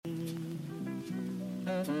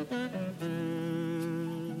Hey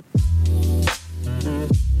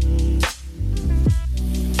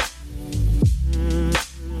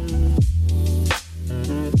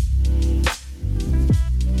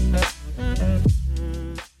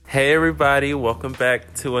everybody, welcome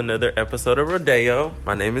back to another episode of Rodeo.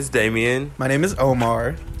 My name is Damien. My name is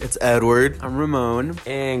Omar. It's Edward. I'm Ramon.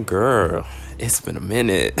 And girl, it's been a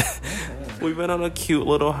minute. We've been on a cute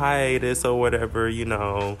little hiatus or whatever,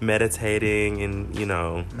 meditating and,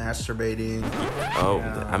 Masturbating. Oh,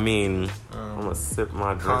 yeah. I mean, I'm going to sip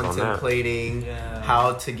my drink on that. Contemplating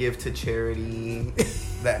how to give to charity.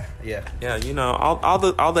 That, yeah. Yeah,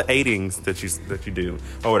 all the aidings that you do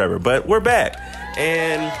or whatever. But we're back.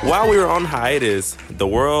 And while we were on hiatus, the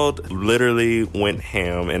world literally went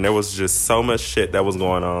ham, and there was just so much shit that was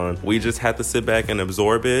going on. We just had to sit back and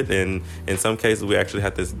absorb it, and in some cases we actually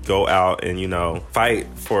had to go out and, fight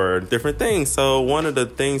for different things. So one of the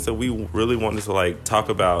things that we really wanted to talk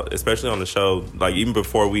about, especially on the show, even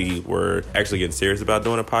before we were actually getting serious about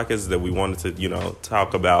doing a podcast, is that we wanted to,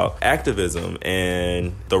 talk about activism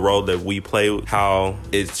and the role that we play, how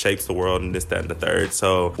it shapes the world, and this, that, and the third.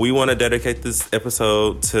 So we want to dedicate this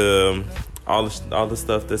episode to all the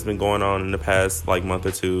stuff that's been going on in the past month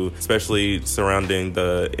or two, especially surrounding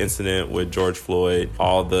the incident with George Floyd,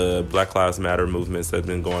 all the Black Lives Matter movements that have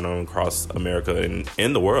been going on across America and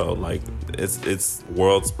in the world. It's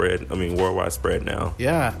worldwide spread now.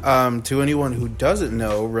 Yeah. To anyone who doesn't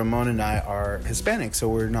know, Ramon and I are Hispanic, so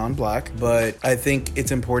we're non-Black. But I think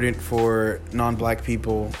it's important for non-Black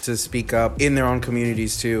people to speak up in their own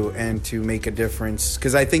communities too, and to make a difference.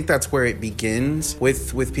 Because I think that's where it begins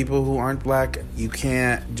with people who aren't Black. You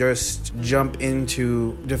can't just jump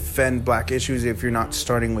into defend Black issues if you're not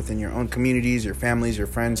starting within your own communities, your families, your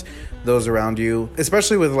friends, those around you.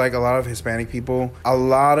 Especially with a lot of Hispanic people. A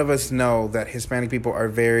lot of us know that Hispanic people are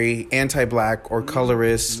very anti-Black or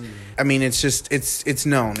colorist. I mean, it's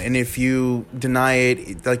known. And if you deny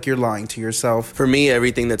it, you're lying to yourself. For me,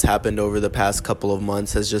 everything that's happened over the past couple of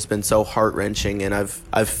months has just been so heart-wrenching, and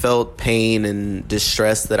I've felt pain and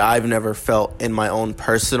distress that I've never felt in my own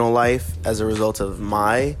personal life as a result of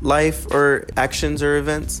my life or actions or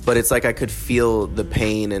events. But it's I could feel the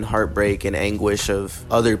pain and heartbreak and anguish of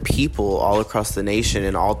other people all across the nation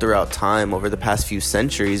and all throughout time over the past few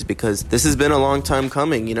centuries, because this has been a long time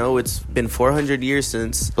coming. It's been 400 years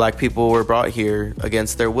since Black people were brought here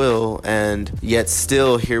against their will, and yet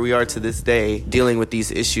still here we are to this day dealing with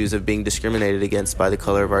these issues of being discriminated against by the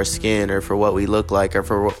color of our skin, or for what we look like, or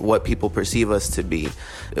for what people perceive us to be.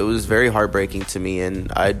 It was very heartbreaking to me, and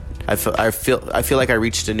I feel like I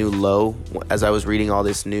reached a new low as I was reading all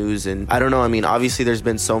this news. And I don't know, obviously there's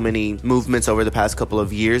been so many movements over the past couple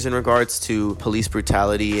of years in regards to police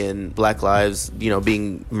brutality and Black lives,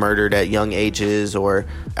 being murdered at young ages, or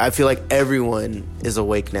I feel like everyone is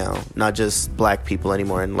awake now, not just Black people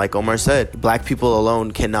anymore. And like Omar said, Black people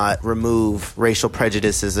alone cannot remove racial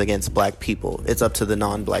prejudices against Black people. It's up to the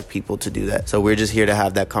non-Black people to do that. So we're just here to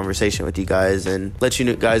have that conversation with you guys and let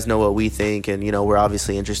you guys know what we think. And, we're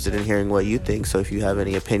obviously interested in hearing what you think. So if you have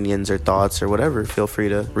any opinions or thoughts or whatever, feel free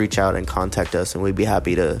to reach out and contact us, and we'd be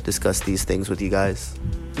happy to discuss these things with you guys.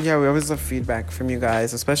 Yeah, we always love feedback from you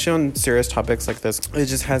guys, especially on serious topics like this. It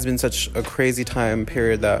just has been such a crazy time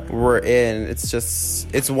period that we're in.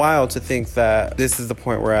 It's wild to think that this is the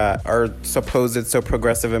point we're at, our supposed so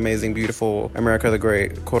progressive, amazing, beautiful America the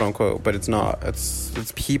Great, quote unquote, but it's not. It's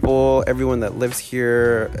people, everyone that lives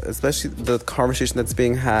here, especially the conversation that's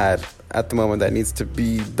being had at the moment that needs to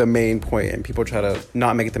be the main point, and people try to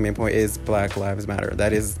not make it the main point, is Black Lives Matter.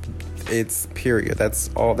 It's period. That's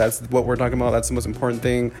what we're talking about. That's the most important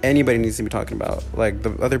thing anybody needs to be talking about.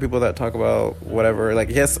 The other people that talk about whatever,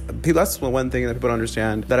 yes, people, that's the one thing that people don't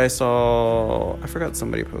understand that I saw. I forgot,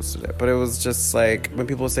 somebody posted it, but it was just when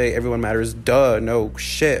people say everyone matters, no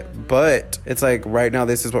shit. But it's right now,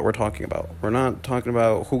 this is what we're talking about. We're not talking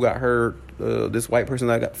about who got hurt, this white person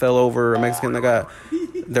that fell over, a Mexican that got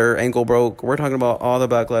their ankle broke. We're talking about all the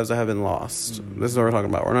Black lives that have been lost. This is what we're talking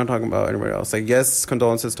about. We're not talking about anybody else. Yes,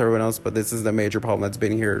 condolences to everyone else, but this is the major problem that's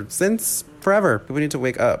been here since forever. People need to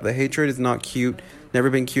wake up. The hatred is not cute. Never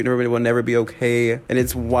been cute. Will never be okay. And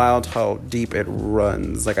it's wild how deep it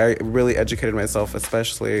runs. I really educated myself,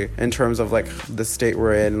 especially in terms of the state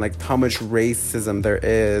we're in, how much racism there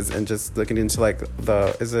is, and just looking into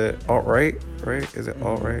is it alt-right, right? Is it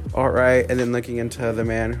alt-right? And then looking into the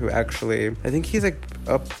man who actually, I think he's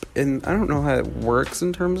up in, I don't know how it works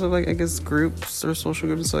in terms of I guess groups or social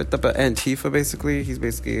groups like that, but Antifa, basically, he's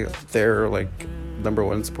basically their number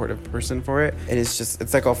one supportive person for it. And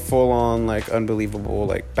it's like a full on, like, unbelievable,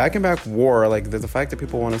 like, back and back war. Like, the fact that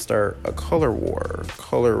people want to start a color war,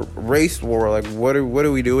 color race war. Like, what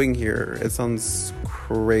are we doing here? It sounds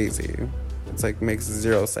crazy. It's like makes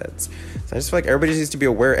zero sense. So I just feel like everybody needs to be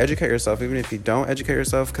aware, educate yourself, even if you don't educate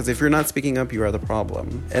yourself, because if you're not speaking up, you are the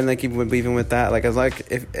problem. And like even with that, like I was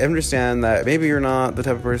like, if understand that maybe you're not the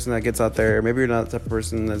type of person that gets out there, maybe you're not the type of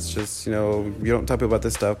person that's just, you know, you don't tell people about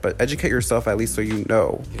this stuff, but educate yourself at least so you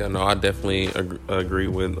know. Yeah, no, I definitely agree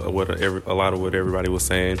with a lot of what everybody was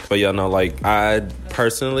saying. But yeah, no, like I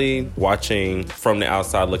personally watching from the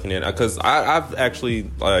outside looking in, because I've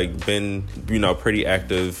actually like been, you know, pretty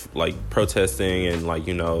active like protesting and like,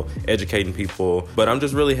 you know, educating people. But I'm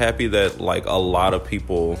just really happy that like a lot of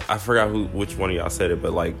people, I forgot which one of y'all said it,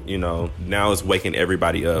 but like, you know, now it's waking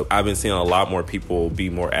everybody up. I've been seeing a lot more people be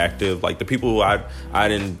more active. Like the people who I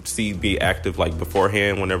didn't see be active like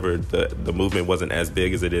beforehand, whenever the movement wasn't as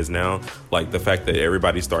big as it is now. Like the fact that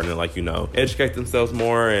everybody's starting to like, you know, educate themselves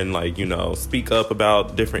more and like, you know, speak up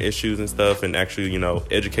about different issues and stuff, and actually, you know,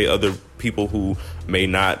 educate other people who may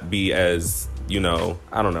not be as, you know,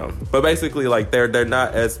 I don't know. But basically, like, they're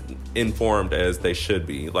not as informed as they should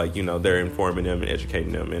be. Like, you know, they're informing them and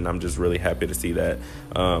educating them. And I'm just really happy to see that.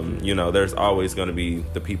 You know, there's always going to be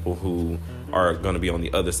the people who are going to be on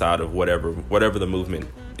the other side of whatever the movement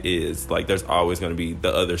is. Like, there's always going to be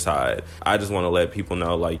the other side. I just want to let people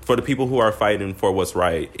know, like, for the people who are fighting for what's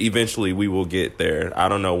right, eventually we will get there. I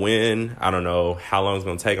don't know when. I don't know how long it's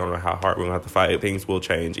going to take. I don't know how hard we're going to have to fight. Things will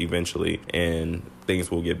change eventually, and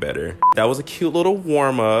things will get better. That was a cute little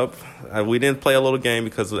warm-up. We didn't play a little game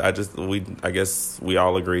because I guess we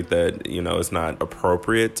all agreed that, you know, it's not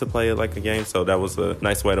appropriate to play it like a game. So that was a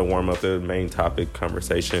nice way to warm up the main topic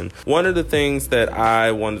conversation. One of the things that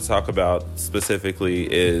I wanted to talk about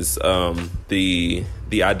specifically is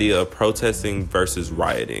the idea of protesting versus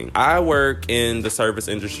rioting. I work in the service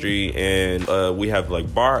industry, and we have our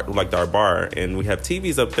bar, and we have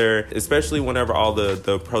TVs up there, especially whenever all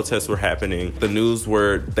the protests were happening. The news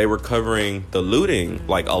they were covering the looting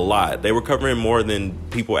like a lot. They were covering more than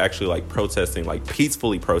people actually like protesting, like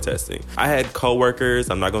peacefully protesting. I had coworkers,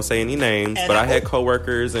 I'm not gonna say any names, but I had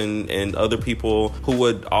coworkers and other people who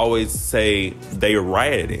would always say they were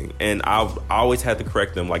rioting, and I always had to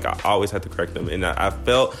correct them. And I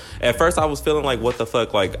felt, at first I was feeling like, what the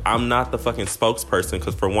fuck, like I'm not the fucking spokesperson,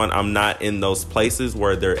 because for one, I'm not in those places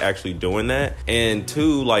where they're actually doing that, and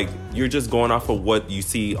two, like you're just going off of what you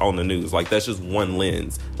see on the news. Like that's just one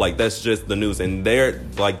lens, like that's just the news, and they're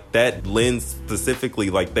like that lens specifically,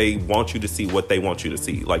 like they want you to see what they want you to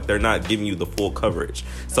see. Like they're not giving you the full coverage.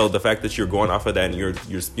 So the fact that you're going off of that and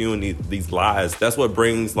you're spewing these lies, that's what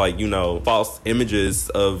brings, like, you know, false images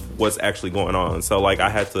of what's actually going on. So like I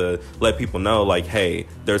had to let people know, like, hey,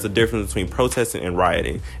 there's a difference between protesting and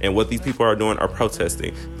rioting, and what these people are doing are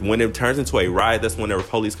protesting. When it turns into a riot, that's whenever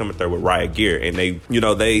police come up there with riot gear and they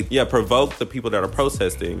provoke the people that are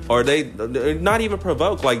protesting, or they're not even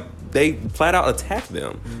provoke, like they flat out attack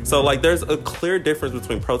them. Mm-hmm. So like there's a clear difference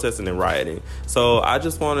between protesting and rioting. So I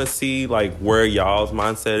just want to see like where y'all's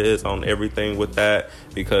mindset is on everything with that,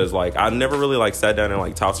 because like I never really like sat down and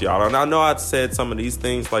like talked to y'all. And I know I'd said some of these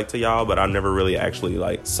things like to y'all, but I never really actually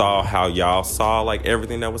like saw how y'all saw like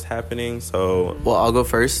everything that was happening. So well, I'll go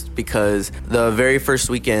first, because the very first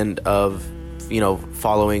weekend of, you know,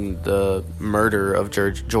 following the murder of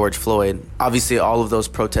George Floyd, obviously all of those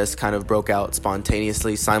protests kind of broke out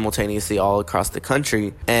spontaneously, simultaneously all across the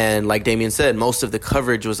country. And like Damien said, most of the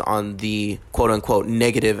coverage was on the quote-unquote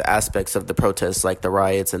negative aspects of the protests, like the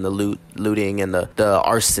riots and the looting and the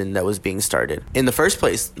arson that was being started. In the first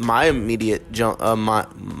place, my immediate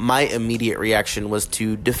reaction was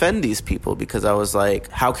to defend these people, because I was like,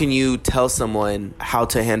 how can you tell someone how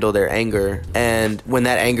to handle their anger, and when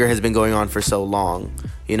that anger has been going on for so long?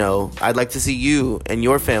 You know, I'd like to see you and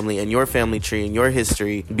your family and your family tree and your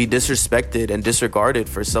history be disrespected and disregarded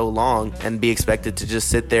for so long, and be expected to just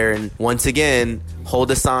sit there and once again hold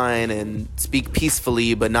a sign and speak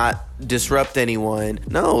peacefully but not disrupt anyone.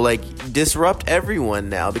 No, like disrupt everyone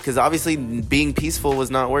now, because obviously being peaceful was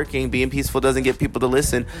not working. Being peaceful doesn't get people to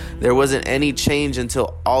listen. There wasn't any change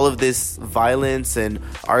until all of this violence and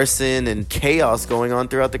arson and chaos going on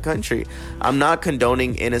throughout the country. I'm not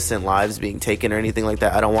condoning innocent lives being taken or anything like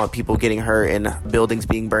that. I don't want people getting hurt and buildings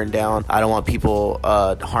being burned down. I don't want people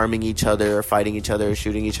harming each other or fighting each other or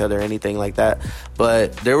shooting each other or anything like that.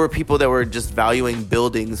 But there were people that were just valuing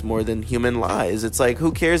buildings more than human lives. It's like,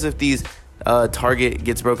 who cares if these Target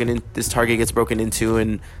gets broken into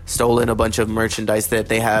and stolen a bunch of merchandise that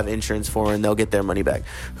they have insurance for, and they'll get their money back.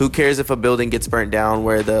 Who cares if a building gets burnt down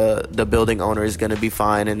where the building owner is going to be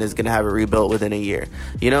fine and is going to have it rebuilt within a year,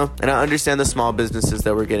 you know? And I understand the small businesses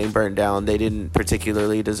that were getting burnt down. They didn't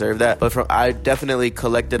particularly deserve that. But I definitely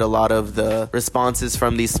collected a lot of the responses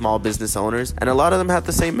from these small business owners, and a lot of them have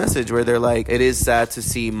the same message where they're like, it is sad to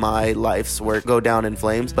see my life's work go down in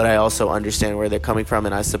flames, but I also understand where they're coming from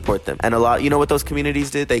and I support them. And a lot, you know what those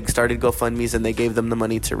communities did? They started GoFundMe's and they gave them the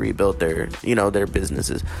money to rebuild their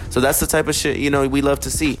businesses. So that's the type of shit, we love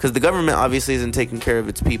to see, because the government obviously isn't taking care of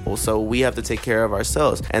its people, so we have to take care of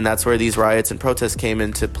ourselves. And that's where these riots and protests came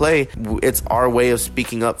into play. It's our way of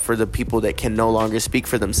speaking up for the people that can no longer speak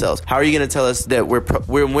for themselves. How are you going to tell us that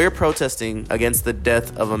when we're protesting against the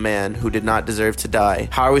death of a man who did not deserve to die,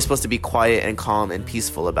 how are we supposed to be quiet and calm and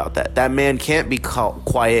peaceful about that? That man can't be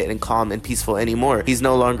quiet and calm and peaceful anymore. He's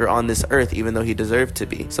no longer on this earth, even though he deserved to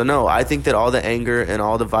be. So no, I think that all the anger and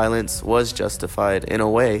all the violence was justified in a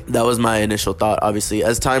way. That was my initial thought. Obviously,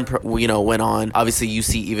 as time went on, obviously you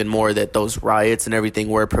see even more that those riots and everything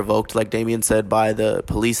were provoked, like Damien said, by the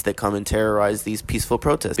police that come and terrorize these peaceful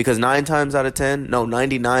protests. Because 99 times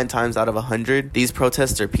out of 100, these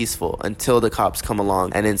protests are peaceful until the cops come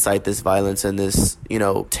along and incite this violence and this,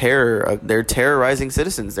 terror. They're terrorizing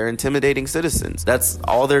citizens. They're intimidating citizens. That's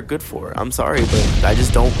all they're good for. I'm sorry, but I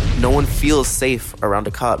just don't. No one feels safe around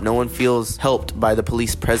a cop. No one feels helped by the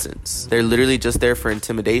police presence. They're literally just there for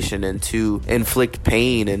intimidation and to inflict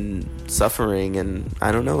pain and suffering. And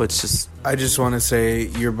I don't know. It's just. I just want to say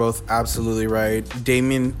you're both absolutely right.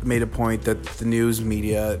 Damien made a point that the news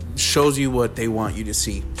media shows you what they want you to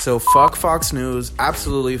see. So fuck Fox News.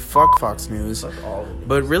 Absolutely fuck Fox News. Fuck all of them.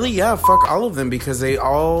 But really, yeah, fuck all of them, because they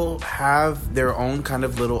all have their own kind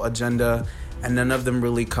of little agenda, and none of them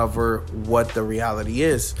really cover what the reality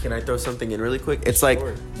is. Can I throw something in really quick? It's like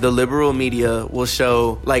the liberal media will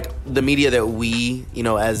show, like the media that we,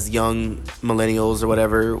 as young millennials or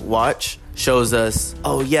whatever watch, shows us,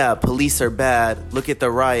 oh yeah, police are bad, look at the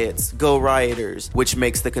riots, go rioters, which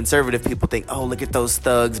makes the conservative people think, oh, look at those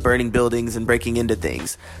thugs burning buildings and breaking into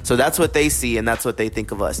things. So that's what they see, and that's what they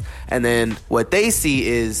think of us. And then what they see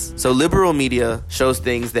is, so liberal media shows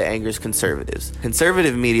things that angers conservatives.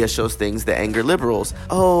 Conservative media shows things that anger liberals.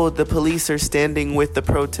 Oh, the police are standing with the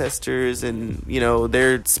protesters and,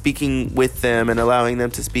 they're speaking with them and allowing them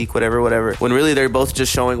to speak, whatever. When really they're both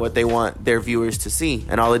just showing what they want their viewers to see.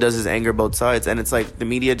 And all it does is anger both sides. And it's like the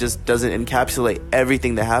media just doesn't encapsulate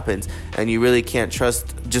everything that happens, and you really can't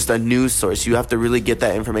trust just a news source. You have to really get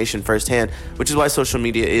that information firsthand, which is why social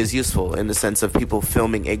media is useful in the sense of people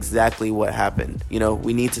filming exactly what happened.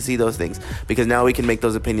 We need to see those things, because now we can make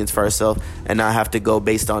those opinions for ourselves and not have to go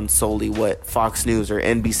based on solely what Fox News or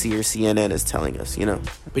NBC or CNN is telling us,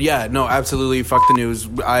 But yeah, no, absolutely fuck the news.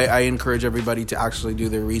 I encourage everybody to actually do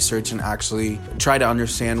their research and actually try to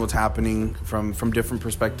understand what's happening from different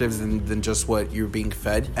perspectives than just what you're being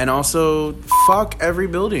fed. And also fuck every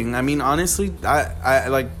building. I mean, honestly, I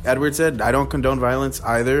like Edward said, I don't condone violence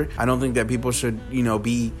either. I don't think that people should,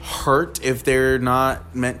 be hurt if they're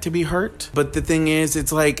not meant to be hurt. But the thing is,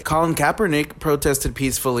 it's like Colin Kaepernick protested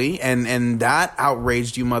peacefully and that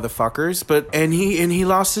outraged you motherfuckers. And he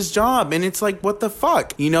lost his job, and it's like, what the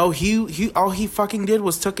fuck? He all he fucking did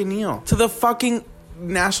was took a kneel to the fucking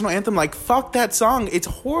national anthem. Like, fuck that song. It's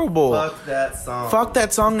horrible. Fuck that song. Fuck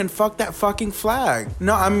that song and fuck that fucking flag.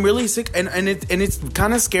 No, I'm really sick, and it's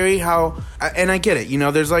kind of scary how, and I get it.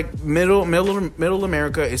 There's like middle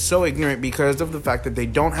America is so ignorant because of the fact that they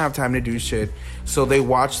don't have time to do shit, so they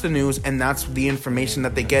watch the news, and that's the information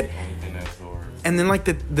that they get. And then like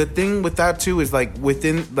the thing with that too is like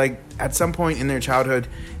within like at some point in their childhood,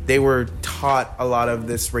 they were taught a lot of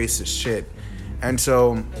this racist shit. And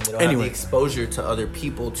so, they don't have the exposure to other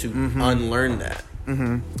people to unlearn that.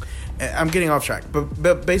 I'm getting off track,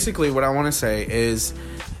 but basically, what I want to say is,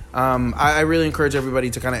 I really encourage everybody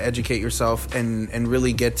to kind of educate yourself and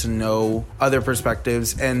really get to know other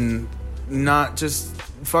perspectives, and not just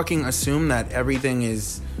fucking assume that everything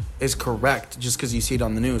is correct just because you see it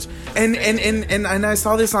on the news. And I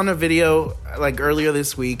saw this on a video like earlier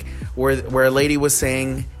this week where a lady was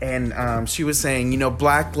saying, and she was saying,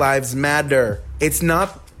 Black Lives Matter. It's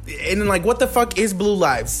not, and like, what the fuck is blue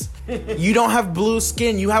lives? You don't have blue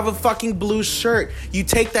skin. You have a fucking blue shirt. You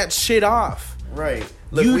take that shit off. Right.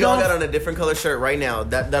 Look, we all got on a different color shirt right now.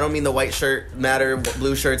 That don't mean the white shirt matter,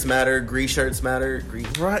 blue shirts matter, green shirts matter.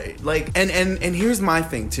 Right. Like, and here's my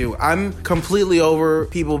thing too. I'm completely over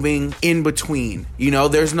people being in between.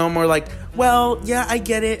 There's no more like, well, yeah, I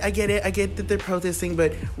get it. I get that they're protesting,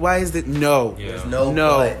 but why is it? No. Yeah.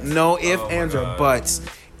 No if, ands, or buts.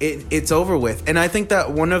 it's over with. And I think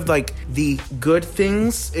that one of like the good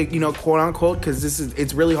things, quote unquote, because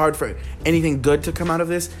it's really hard for anything good to come out of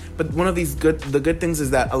this, but one of the good things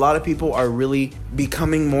is that a lot of people are really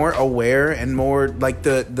becoming more aware and more like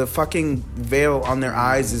the fucking veil on their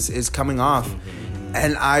eyes is coming off.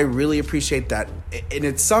 And I really appreciate that. And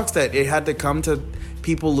it sucks that it had to come to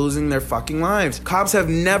people losing their fucking lives. Cops have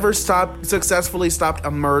never successfully stopped a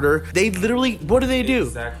murder. They literally, what do they do?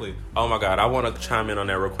 Exactly. Oh my God, I want to chime in on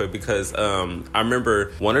that real quick because I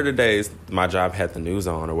remember one of the days my job had the news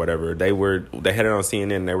on or whatever. They had it on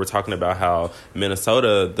CNN. And they were talking about how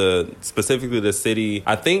Minnesota, specifically the city,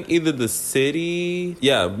 I think either the city,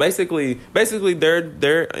 basically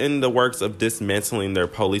they're in the works of dismantling their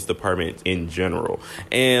police department in general.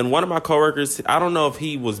 And one of my coworkers, I don't know if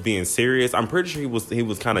he was being serious. I'm pretty sure he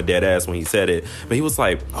was kind of dead ass when he said it, but he was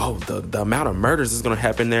like, "Oh, the amount of murders is going to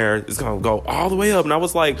happen there is going to go all the way up." And I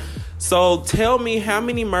was like, so tell me how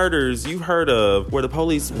many murders you've heard of where the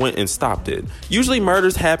police went and stopped it. Usually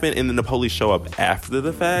murders happen and then the police show up after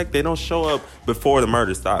the fact. They don't show up before the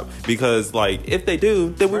murder stop, because like if they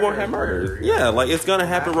do, then we won't have murders. Yeah, like it's gonna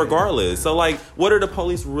happen regardless. So like, what are the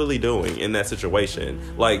police really doing in that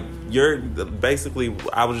situation? Like, you're basically,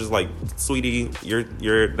 I was just like, sweetie,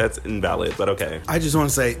 you're that's invalid, but okay. I just want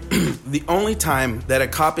to say the only time that a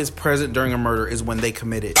cop is present during a murder is when they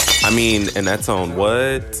commit it. I mean, and that's on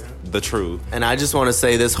what? The truth. And I just want to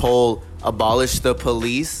say this whole abolish the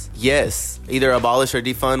police, yes, either abolish or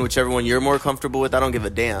defund, whichever one you're more comfortable with. I don't give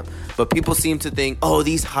a damn. But people seem to think, oh,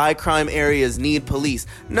 these high crime areas need police.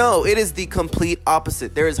 No, it is the complete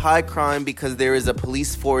opposite. There is high crime because there is a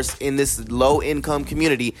police force in this low income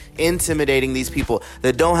community intimidating these people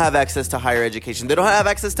that don't have access to higher education. They don't have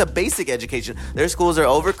access to basic education. Their schools are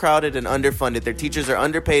overcrowded and underfunded. Their teachers are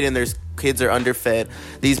underpaid and their kids are underfed.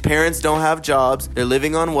 These parents don't have jobs. They're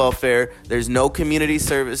living on welfare. There's no community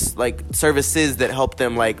services that help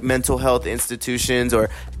them, like mental health institutions or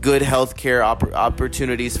good health care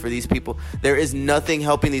opportunities for these people. There is nothing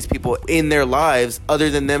helping these people in their lives other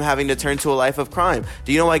than them having to turn to a life of crime.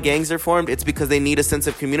 Do you know why gangs are formed? It's because they need a sense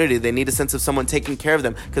of community. They need a sense of someone taking care of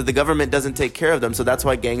them, because the government doesn't take care of them. So that's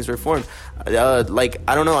why gangs were formed. I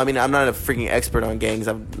don't know. I mean, I'm not a freaking expert on gangs.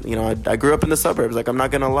 I grew up in the suburbs. Like, I'm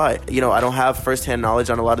not gonna lie. I don't have firsthand knowledge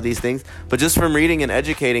on a lot of these things, but just from reading and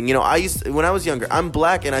educating, when I was younger, I'm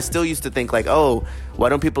black, and I still used to think like, oh, why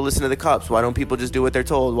don't people listen to the cops? Why don't people just do what they're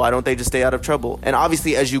told? Why don't they just stay out of trouble? And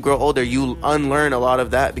obviously, as you grow older, you unlearn a lot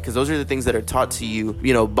of that, because those are the things that are taught to you,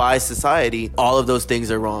 by society. All of those things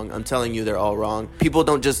are wrong. I'm telling you, they're all wrong. People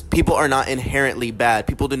are not inherently bad.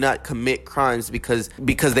 People do not commit crimes because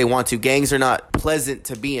they want to. Gangs are not pleasant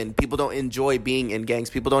to be in. People don't enjoy being in gangs.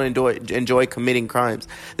 People don't enjoy committing crimes.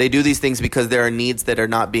 They do these things because there are needs that are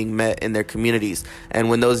not being met in their communities. And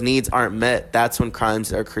when those needs aren't met, that's when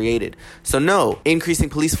crimes are created. So no, increasing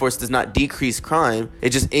police force does not decrease crime.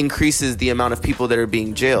 It just increases the amount of people that are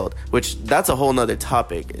being jailed, which that's a whole nother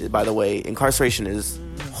topic, by the way. Incarceration is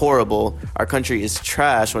horrible. Our country is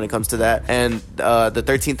trash when it comes to that. And the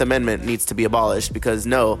 13th Amendment needs to be abolished, because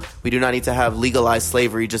no, we do not need to have legalized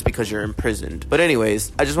slavery just because you're imprisoned. But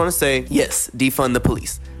anyways, I just want to say, yes, defund the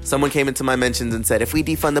police. Someone came into my mentions and said, if we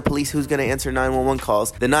defund the police, who's going to answer 911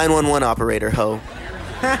 calls? The 911 operator, ho.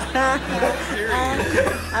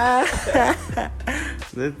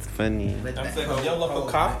 That's funny. I'm saying your local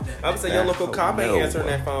cop. Your local cop ain't answering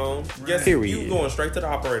that phone. Yes, you going straight to the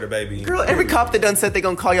operator, baby. Girl, every cop that done said they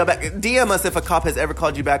gonna call y'all back. DM us if a cop has ever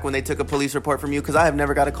called you back when they took a police report from you, because I have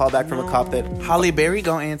never got a call back from a cop that. Holly Berry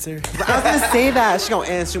gonna answer. I was gonna say that. She gonna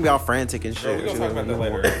answer. We all frantic and shit. We're gonna talk about that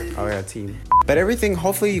later. Oh yeah, team. But everything,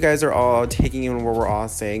 hopefully you guys are all taking in what we're all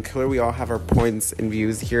saying. Clearly we all have our points and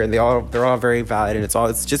views here, and they're all very valid, and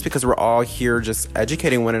it's just because we're all here just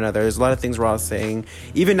educating one another. There's a lot of things we're all saying.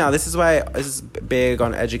 Even now, this is why this is big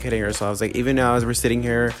on educating ourselves. Like, even now as we're sitting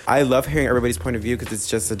here, I love hearing everybody's point of view, because it's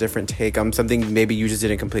just a different take on something maybe you just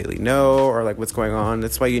didn't completely know, or like what's going on.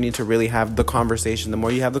 That's why you need to really have the conversation. The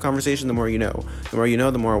more you have the conversation, the more you know. The more you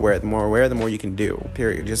know, the more aware. The more aware, the more you can do.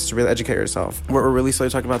 Period. Just to really educate yourself. What we're really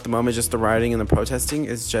slowly talking about at the moment, just the rioting and the protesting,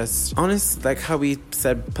 is just honest, like how we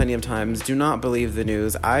said plenty of times, do not believe the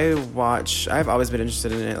news. I've always been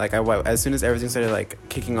interested in it. Like, as soon as everything started like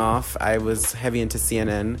kicking off, I was heavy into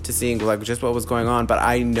CNN to seeing like just what was going on, but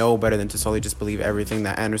I know better than to solely just believe everything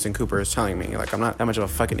that Anderson Cooper is telling me. Like, I'm not that much of a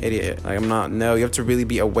fucking idiot. Like, you have to really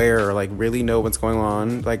be aware, like really know what's going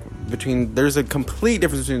on. Like, there's a complete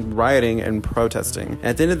difference between rioting and protesting. And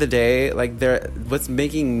at the end of the day, like, what's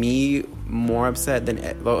making me more upset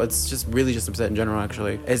than, well, it's just really just upset in general,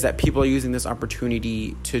 actually, is that people are using this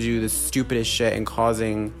opportunity to do the stupidest shit and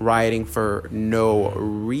causing rioting for no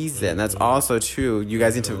reason. That's also true. You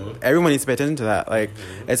guys everyone needs to pay attention to that. Like,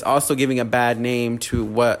 it's also giving a bad name to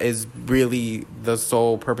what is really the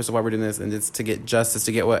sole purpose of why we're doing this, and it's to get justice,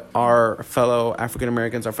 to get what our fellow African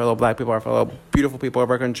Americans, our fellow black people, our fellow beautiful people of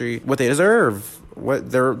our country, what they deserve, what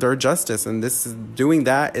their justice. And doing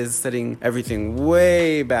that is setting everything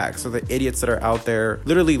way back. So the idiots that are out there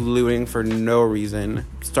literally looting for no reason,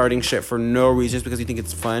 starting shit for no reason, just because you think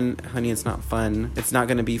it's fun, honey, it's not fun. It's not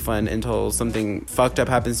gonna be fun until something fucked up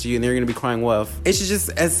happens to you, and then you're gonna be crying wolf. It's just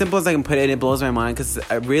as simple as I can put it. It blows my mind, because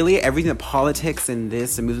really everything, that politics and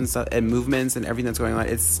this and movements and everything that's going on,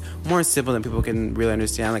 it's more simple than people can really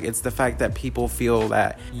understand. Like, it's the fact that people feel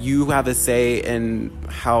that you have a say in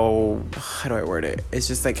how do I word it? It's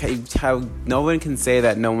just like how no one can say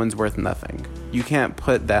that no one's worth nothing. You can't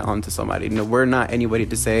put that onto somebody. No, we're not anybody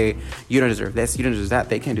to say you don't deserve this, you don't deserve that.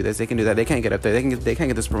 They can't do this, they can do that. They can't get up there. They can't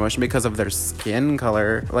get this promotion because of their skin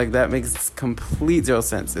color. Like, that makes complete zero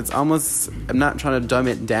sense. It's almost, I'm not trying to dumb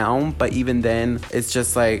it down, but even then, it's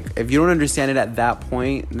just like, if you don't understand it at that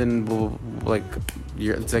point, then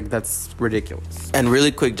it's like, that's ridiculous. And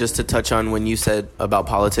really quick, just to touch on when you said about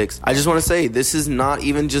politics, I just want to say this is not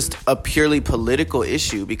even just a purely political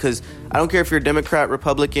issue, because I don't care if you're Democrat,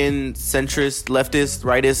 Republican, centrist, leftist,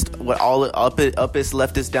 rightist, uppist,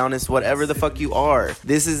 leftist, downist, whatever the fuck you are.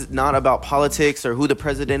 This is not about politics or who the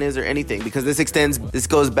president is or anything, because this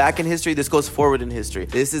goes back in history, this goes forward in history.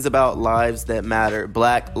 This is about lives that matter,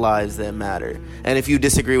 black lives that matter. And if you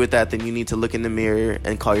disagree with that, then you need to look in the mirror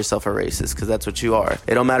and call yourself a racist, because that's what you are.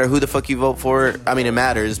 It don't matter who the fuck you vote for. I mean, it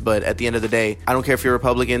matters, but at the end of the day, I don't care if you're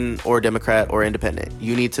Republican or Democrat or independent.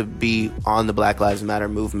 You need to be on the Black Lives Matter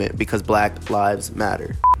movement, because black lives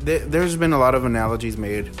matter. There's been a lot of analogies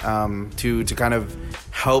made to kind of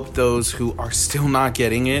help those who are still not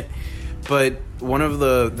getting it. But one of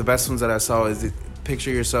the best ones that I saw is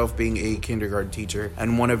picture yourself being a kindergarten teacher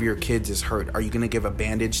and one of your kids is hurt. Are you going to give a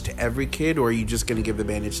bandage to every kid, or are you just going to give the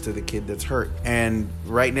bandage to the kid that's hurt? And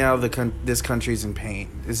right now, this country's in pain.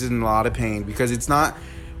 This is in a lot of pain, because it's not,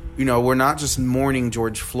 we're not just mourning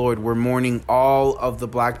George Floyd. We're mourning all of the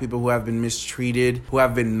black people who have been mistreated, who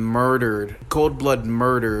have been murdered, cold blood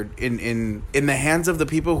murdered in the hands of the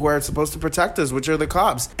people who are supposed to protect us, which are the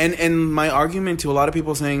cops. And my argument to a lot of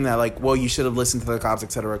people saying that, like, well, you should have listened to the cops,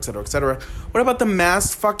 et cetera, et cetera, et cetera. What about the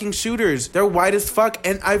mass fucking shooters? They're white as fuck,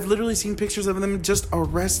 and I've literally seen pictures of them just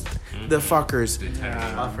arrest the fuckers.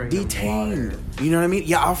 Detained. You know what I mean?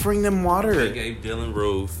 Yeah, offering them water. They gave Dylan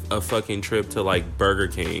Roof a fucking trip to, like, Burger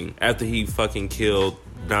King after he fucking killed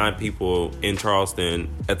 9 people in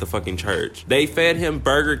Charleston at the fucking church. They fed him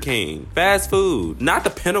Burger King, fast food, not the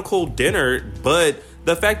pinnacle dinner, but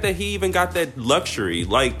the fact that he even got that luxury.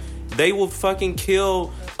 Like, they will fucking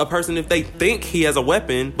kill a person if they think he has a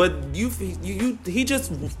weapon, but he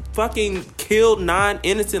just fucking killed 9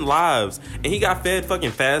 innocent lives, and he got fed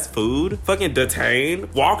fucking fast food, fucking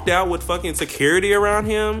detained, walked out with fucking security around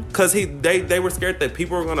him because they were scared that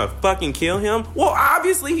people were gonna fucking kill him. Well,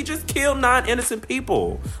 obviously he just killed 9 innocent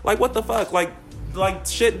people. Like, what the fuck? Like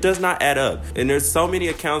shit does not add up. And there's so many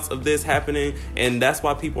accounts of this happening, and that's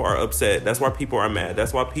why people are upset. That's why people are mad.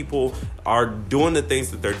 That's why people are doing the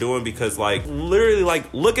things that they're doing, because, like, literally,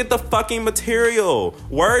 like, look at the fucking material.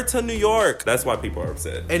 Word to New York. That's why people are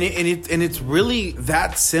upset. And it's really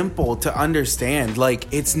that simple to understand.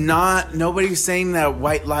 Like, it's not, nobody's saying that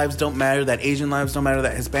white lives don't matter, that Asian lives don't matter,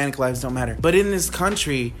 that Hispanic lives don't matter. But in this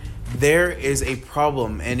country, there is a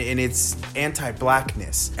problem, and it's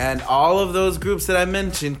anti-blackness. And all of those groups that I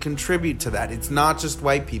mentioned contribute to that. It's not just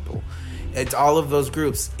white people. It's all of those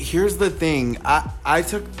groups. Here's the thing. I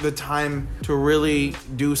took the time to really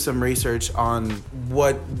do some research on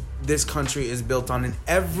what this country is built on, and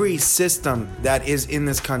every system that is in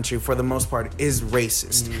this country, for the most part, is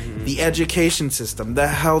racist. Mm-hmm. The education system, the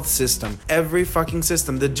health system, every fucking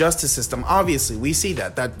system, the justice system. Obviously, we see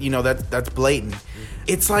that that's blatant. Mm-hmm.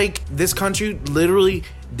 It's like this country literally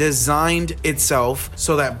designed itself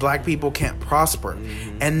so that black people can't prosper.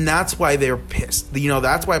 Mm-hmm. And that's why they're pissed.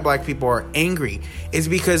 That's why black people are angry. Is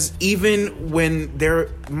because even when they're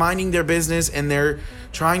minding their business and they're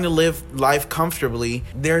trying to live life comfortably,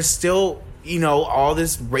 there's still, all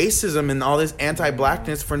this racism and all this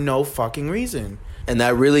anti-blackness for no fucking reason. And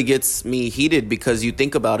that really gets me heated because you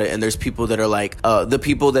think about it and there's people that are like, the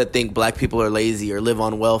people that think black people are lazy or live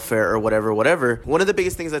on welfare or whatever. One of the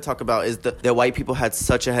biggest things I talk about is that white people had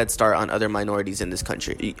such a head start on other minorities in this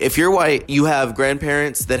country. If you're white, you have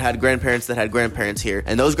grandparents that had grandparents that had grandparents here.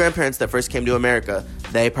 And those grandparents that first came to America,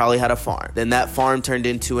 they probably had a farm. Then that farm turned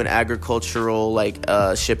into an agricultural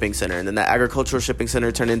shipping center. And then that agricultural shipping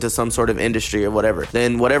center turned into some sort of industry or whatever.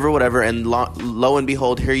 Then whatever. And lo and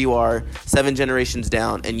behold, here you are, 7 generations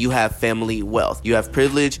down, and you have family wealth. You have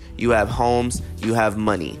privilege, you have homes, you have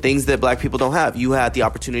money. Things that black people don't have. You had the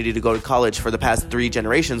opportunity to go to college for the past 3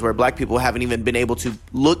 generations where black people haven't even been able to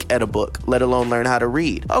look at a book, let alone learn how to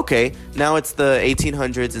read. Okay, now it's the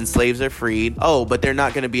 1800s and slaves are freed. Oh, but they're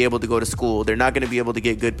not going to be able to go to school. They're not going to be able to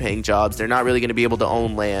get good paying jobs. They're not really going to be able to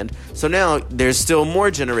own land. So now there's still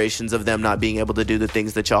more generations of them not being able to do the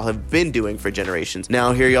things that y'all have been doing for generations.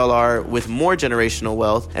 Now here y'all are with more generational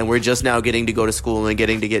wealth, and we're just now getting to go to school and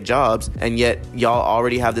getting to get jobs, and yet y'all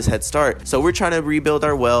already have this head start. So we're trying to rebuild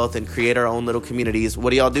our wealth and create our own little communities. What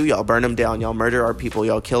do y'all do? Y'all burn them down. Y'all murder our people.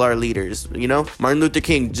 Y'all kill our leaders. You know, Martin Luther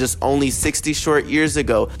King, just only 60 short years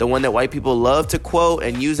ago, the one that white people love to quote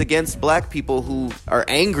and use against black people who are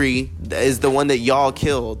angry, is the one that y'all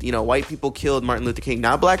killed. You know, white people killed Martin Luther King,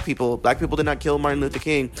 not black people. Black people did not kill Martin Luther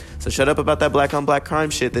King. So shut up about that black on black crime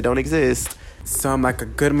shit that don't exist. So I'm like, a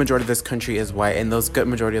good majority of this country is white, and those good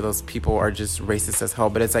majority of those people are just racist as hell.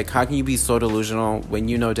 But it's like, how can you be so delusional when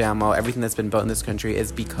you know damn well everything that's been built in this country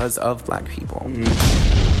is because of black people?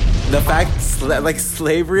 The fact, like,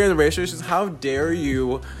 slavery and racial issues, how dare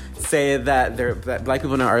you say that that black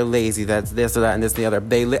people are lazy, that's this or that and this and the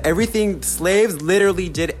other. Slaves literally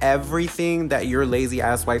did everything that your lazy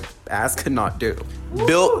ass white ass could not do.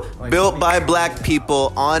 Built by black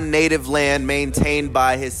people on native land, maintained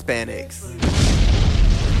by Hispanics.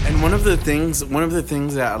 And one of the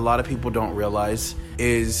things that a lot of people don't realize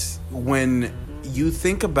is when you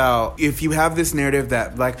think about, if you have this narrative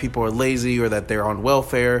that black people are lazy or that they're on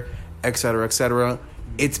welfare, etc.,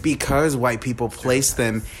 it's because white people place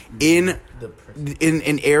them in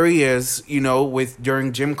areas, you know,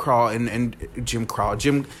 during Jim Crow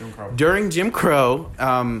during Jim Crow,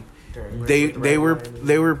 they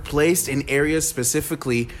were placed in areas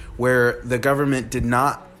specifically where the government did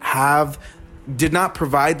not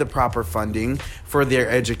provide the proper funding for their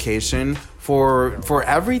education, for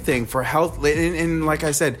everything, for health, and like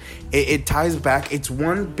I said, it ties back. It's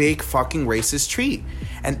one big fucking racist tree,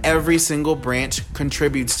 and every single branch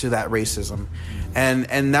contributes to that racism,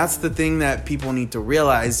 and that's the thing that people need to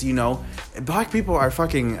realize. You know, black people are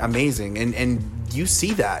fucking amazing, and you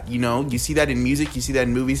see that. You know, you see that in music, you see that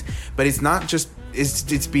in movies, but it's not just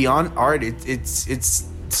it's beyond art. It's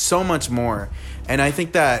so much more, and I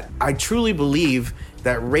think that I truly believe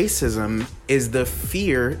that racism is the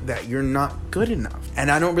fear that you're not good enough. And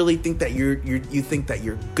I don't really think that you think that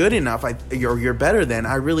you're good enough, you're better than.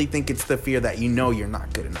 I really think it's the fear that you know you're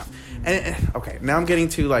not good enough. And okay, now I'm getting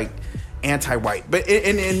to like anti-white. But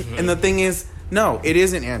and the thing is, no, it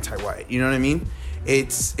isn't anti-white. You know what I mean?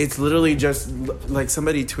 It's literally just like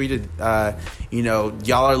somebody tweeted, you know,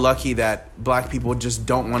 y'all are lucky that black people just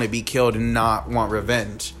don't want to be killed and not want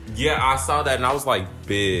revenge. Yeah, I saw that and I was like,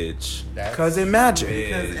 bitch. Because imagine.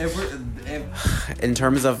 Because in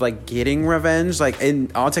terms of like getting revenge, like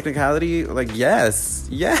in all technicality, like yes.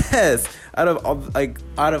 Out of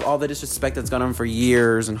all the disrespect that's gone on for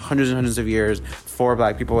years and hundreds of years for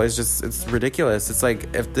black people, it's ridiculous. It's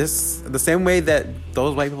like, if the same way that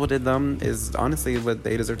those white people did them is honestly what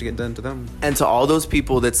they deserve to get done to them. And to all those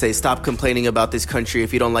people that say, stop complaining about this country,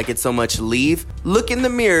 if you don't like it so much, leave. Look in the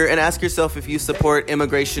mirror and ask yourself if you support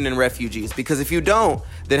immigration and refugees. Because if you don't,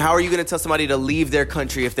 then how are you going to tell somebody to leave their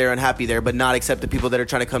country if they're unhappy there, but not accept the people that are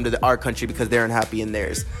trying to come to our country because they're unhappy in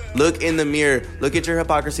theirs? Look in the mirror. Look at your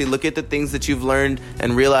hypocrisy. Look at the things that you've learned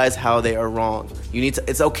and realize how they are wrong.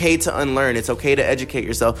 It's okay to unlearn. It's okay to educate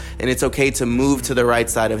yourself, and it's okay to move to the right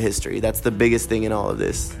side of history. That's the biggest thing in all of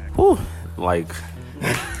this. Whew. Like,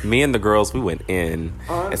 me and the girls, we went in,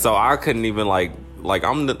 and so I couldn't even like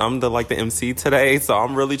I'm the MC today, so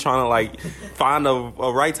I'm really trying to like find a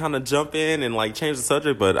right time to jump in and like change the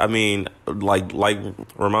subject. But I mean, like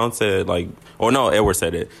Ramon said, Edward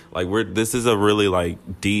said it. Like, this is a really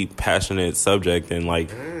like deep, passionate subject, and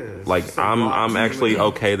like I'm actually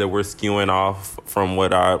okay that we're skewing off from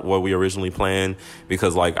what we originally planned,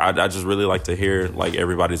 because like I just really like to hear like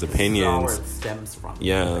everybody's opinions. This is where it stems from.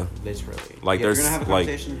 Yeah, literally. Like, if there's you're gonna have a like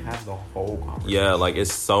conversation, have the whole conversation. Yeah, like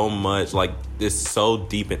it's so much, like it's so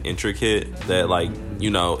deep and intricate that like,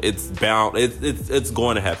 you know, it's bound, it's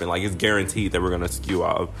going to happen. Like, it's guaranteed that we're gonna skew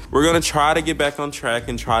off. We're gonna try to get back on track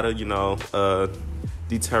and try to, you know,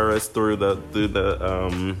 deter us through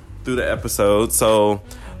the episode. So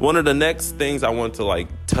one of the next things I want to like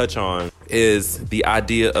touch on is the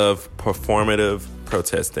idea of performative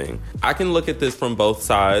protesting. I can look at this from both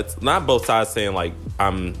sides. Not both sides saying like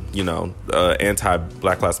I'm,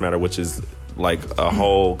 anti-Black Lives Matter, which is like a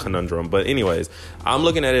whole conundrum. But anyways, I'm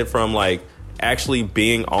looking at it from like actually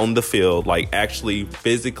being on the field, like actually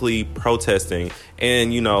physically protesting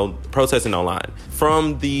and, protesting online.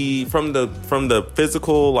 From the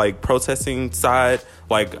physical like protesting side,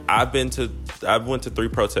 like I went to 3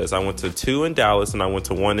 protests. I went to 2 in Dallas and I went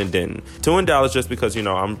to 1 in Denton. 2 in Dallas just because,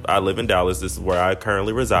 I live in Dallas. This is where I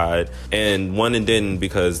currently reside. And 1 in Denton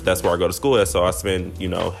because that's where I go to school at. So I spend,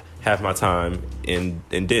 half my time in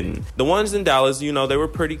Denton. The ones in Dallas, they were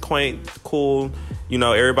pretty quaint, cool.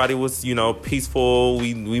 Everybody was, peaceful.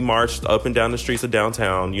 We marched up and down the streets of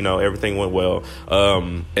downtown. Everything went well.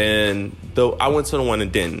 And I went to the one in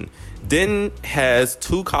Denton. Denton has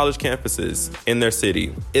 2 college campuses in their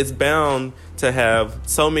city. It's bound to have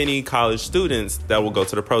so many college students that will go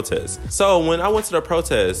to the protest. So when I went to the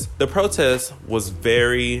protest was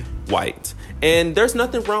very white. And there's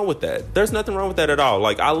nothing wrong with that. There's nothing wrong with that at all.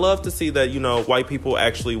 Like, I love to see that, white people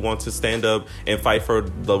actually want to stand up and fight for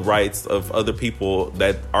the rights of other people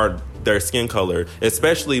that are their skin color,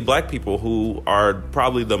 especially Black people who are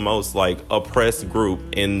probably the most like oppressed group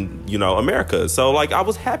in, America. So like, I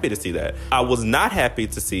was happy to see that. I was not happy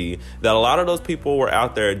to see that a lot of those people were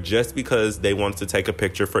out there just because they wanted to take a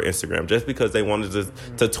picture for Instagram, just because they wanted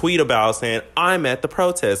to tweet about saying, I'm at the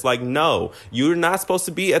protest. Like, no, you're not supposed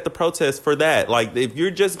to be at the protest for that. Like, if you're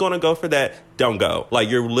just going to go for that, don't go. Like,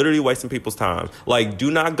 you're literally wasting people's time. Like, do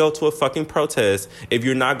not go to a fucking protest if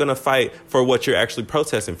you're not going to fight for what you're actually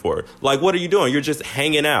protesting for. Like, what are you doing? You're just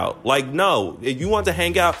hanging out. Like, no, if you want to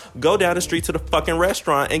hang out, go down the street to the fucking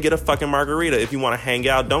restaurant and get a fucking margarita. If you want to hang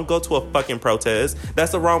out, don't go to a fucking protest.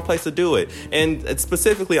 That's the wrong place to do it. And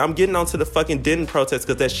specifically, I'm getting onto the fucking Denton protest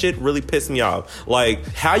because that shit really pissed me off. Like,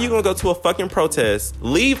 how you gonna go to a fucking protest,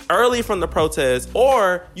 leave early from the protest,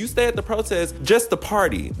 or you stay at the protest just to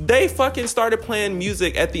party? They fucking started playing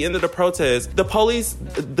music at the end of the protest.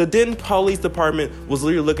 The Denton Police Department was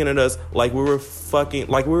literally looking at us like we were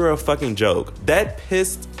a fucking joke. That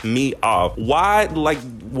pissed me off. Why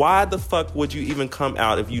the fuck would you even come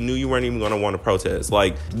out if you knew you weren't even going to want to protest?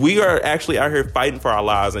 Like, we are actually out here fighting for our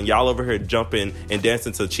lives and y'all over here jumping and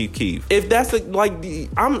dancing to Chief Keef. If that's I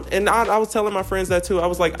was telling my friends that too. I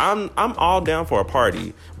was like, I'm all down for a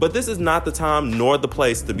party, but this is not the time nor the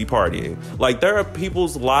place to be partying. Like, there are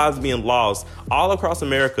people's lives being lost all across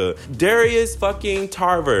America. Darius fucking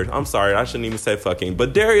Tarver, I'm sorry, I shouldn't even say fucking,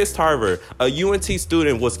 but Darius Tarver, a UNT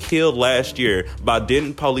student, was killed last year by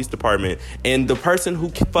Denton Police Department, and the person who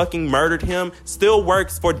fucking murdered him still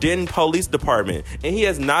works for Denton Police Department, and he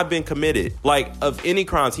has not been committed of any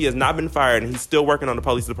crimes. He has not been fired, and he's still working on the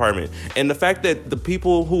police department. And the fact that the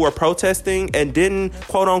people who were protesting and didn't,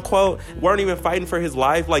 quote unquote, weren't even fighting for his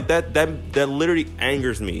life, like that literally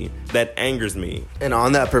angers me. That angers me. And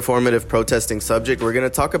on that performative protesting subject, we're going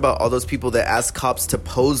to talk about all those people that ask cops to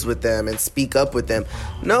pose with them and speak up with them.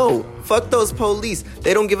 No, fuck those police.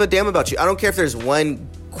 They don't give a damn about you. I don't care if there's one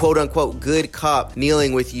quote-unquote good cop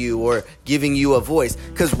kneeling with you or giving you a voice,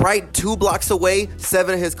 because right 2 blocks away,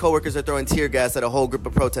 7 of his coworkers are throwing tear gas at a whole group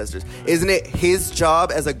of protesters. Isn't it his job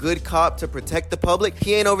as a good cop to protect the public?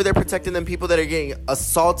 He ain't over there protecting them people that are getting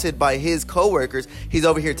assaulted by his coworkers. He's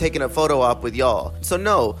over here taking a photo op with y'all. So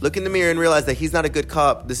no, look in the mirror and realize that he's not a good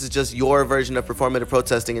cop. This is just your version of performative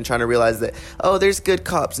protesting and trying to realize that, oh, there's good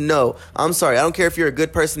cops. No, I'm sorry, I don't care if you're a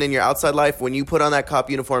good person in your outside life. When you put on that cop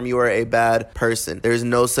uniform, you are a bad person. There's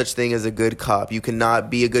no such thing as a good cop. You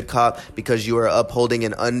cannot be a good cop because you are upholding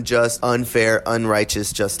an unjust, unfair,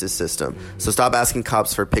 unrighteous justice system. So stop asking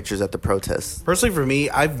cops for pictures at the protests. Personally, for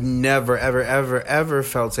me, I've never, ever, ever, ever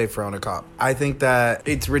felt safe around a cop. I think that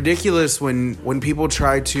it's ridiculous when people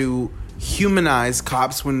try to humanize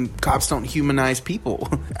cops when cops don't humanize people.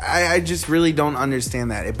 I just really don't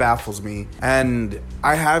understand that. It baffles me. And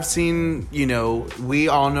I have seen, we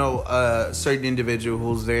all know a certain individual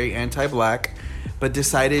who's very anti-black, but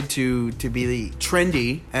decided to be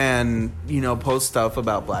trendy and, post stuff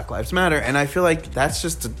about Black Lives Matter. And I feel like that's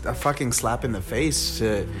just a fucking slap in the face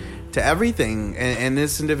to everything. And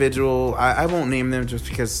this individual, I won't name them just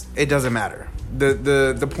because it doesn't matter.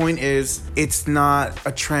 The point is, it's not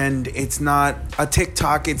a trend. It's not a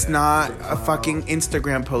TikTok. It's not a fucking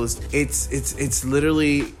Instagram post. It's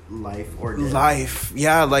literally Life or death. Life.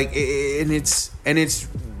 Yeah, and it's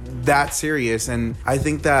that serious. And I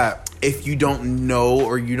think that if you don't know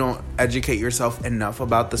or you don't educate yourself enough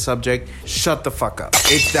about the subject, shut the fuck up.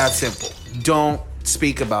 It's that simple. Don't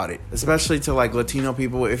speak about it, especially to like Latino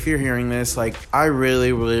people. If you're hearing this, like, I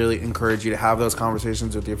really, really encourage you to have those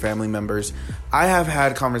conversations with your family members. I have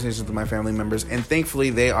had conversations with my family members, and thankfully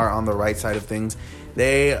they are on the right side of things.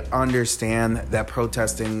 They understand that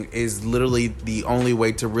protesting is literally the only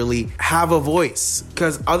way to really have a voice,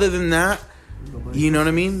 because other than that, you know what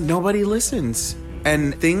I mean, nobody listens.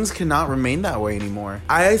 And things cannot remain that way anymore.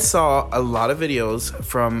 I saw a lot of videos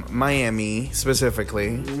from Miami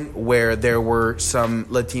specifically where there were some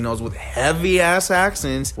Latinos with heavy ass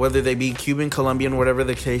accents, whether they be Cuban, Colombian, whatever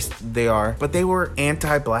the case they are, but they were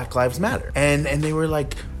anti-Black Lives Matter. And they were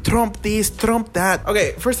like, Trump this, Trump that.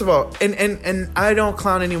 Okay, first of all, and I don't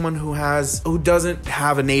clown anyone who doesn't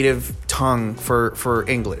have a native tongue for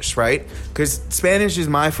English, right? Because Spanish is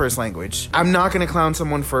my first language. I'm not gonna clown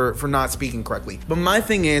someone for not speaking correctly. But my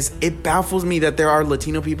thing is, it baffles me that there are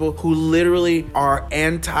Latino people who literally are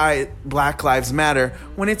anti-Black Lives Matter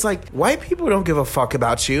when it's like, white people don't give a fuck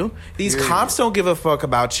about you. These cops don't give a fuck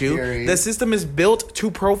about you. Period. The system is built to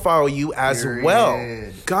profile you as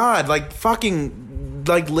well. God, like, fucking,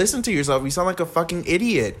 like, listen to yourself. You sound like a fucking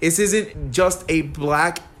idiot. This isn't just a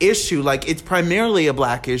black issue. Like, it's primarily a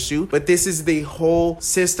black issue, but this is the whole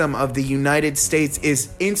system of the United States is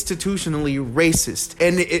institutionally racist.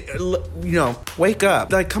 And wake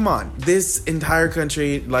up. Like, come on. This entire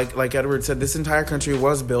country, like Edward said, this entire country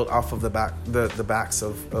was built off of the backs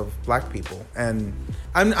of black people. And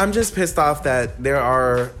I'm just pissed off that there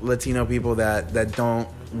are Latino people that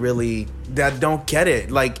don't get it.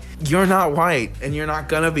 Like, you're not white, and you're not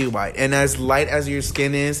gonna be white, and as light as your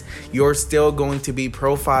skin is, you're still going to be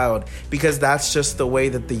profiled, because that's just the way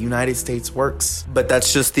that the United States works. But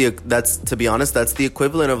that's to be honest, that's the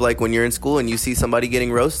equivalent of like when you're in school and you see somebody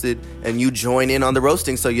getting roasted and you join in on the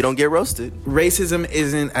roasting so you don't get roasted. Racism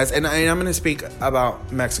isn't and I'm going to speak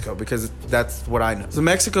about Mexico because that's what I know. So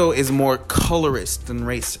Mexico is more colorist than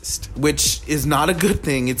racist, which is not a good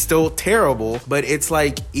thing. It's still terrible, but it's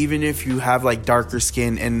like, even if you have like darker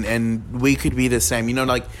skin and we could be the same,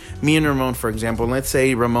 like me and Ramon, for example, let's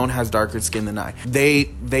say Ramon has darker skin than I.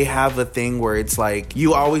 They have a thing where it's like,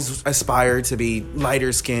 you always aspire to be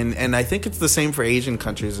lighter skin, and I think it's the same for Asian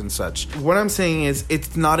countries and such. What I'm saying is,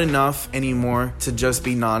 it's not enough anymore to just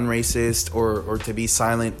be non-racist or to be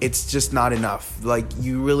silent. It's just not enough. Like,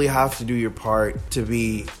 you really have to do your part to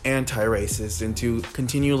be anti-racist and to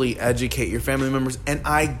continually educate your family members. And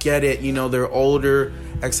I get it, they're older,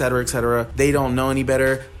 etc., etc. They don't know any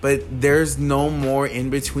better, but there's no more in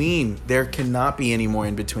between. There cannot be any more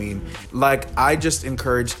in between. Like, I just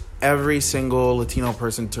encourage every single Latino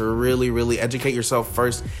person to really, really educate yourself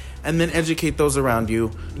first, and then educate those around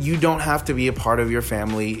you. You don't have to be a part of your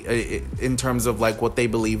family in terms of like what they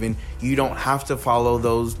believe in. You don't have to follow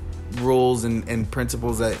those rules and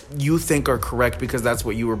principles that you think are correct because that's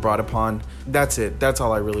what you were brought upon. That's it. That's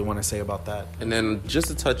all I really want to say about that. And then just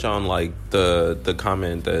to touch on like the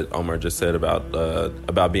comment that Omar just said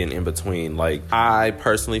about being in between. Like, I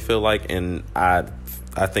personally feel like, and I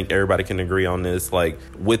think everybody can agree on this, like,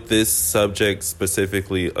 with this subject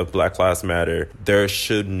specifically of Black Lives Matter, there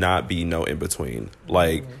should not be no in between.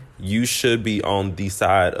 Like, you should be on the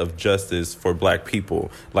side of justice for black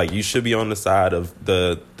people. Like, you should be on the side of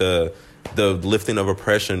the lifting of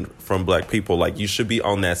oppression from black people. Like, you should be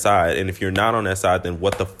on that side. And if you're not on that side, then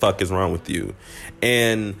what the fuck is wrong with you?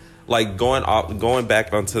 And like, going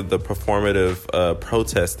back onto the performative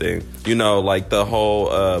protesting, like the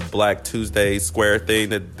whole Black Tuesday Square thing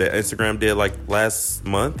that Instagram did like last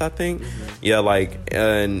month, I think. Mm-hmm. Yeah, like,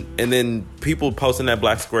 and then people posting that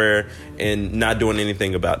Black Square and not doing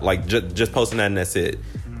anything about, like, just posting that and that's it.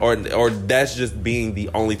 Mm-hmm. Or that's just being the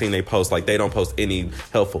only thing they post. Like, they don't post any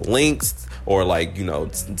helpful links or like,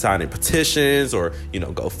 signing petitions or,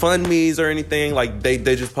 GoFundMes or anything. Like, they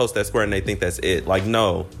just post that square and they think that's it. Like,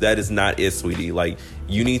 no, that is not it, sweetie. Like,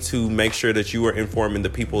 you need to make sure that you are informing the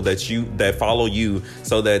people that follow you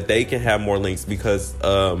so that they can have more links, because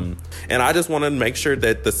and I just want to make sure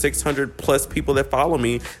that the 600 plus people that follow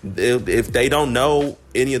me, if they don't know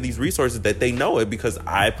any of these resources, that they know it because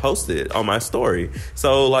I posted it on my story.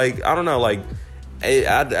 So like, I don't know, like,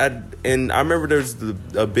 and I remember there's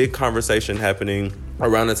a big conversation happening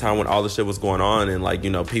around the time when all this shit was going on, and like,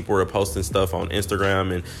 people were posting stuff on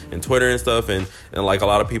Instagram and Twitter and stuff, and like a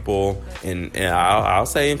lot of people, and I'll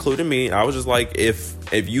say including me, I was just like, if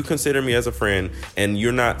you consider me as a friend and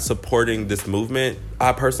you're not supporting this movement,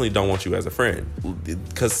 I personally don't want you as a friend,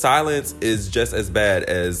 because silence is just as bad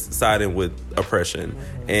as siding with oppression.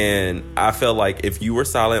 And I felt like if you were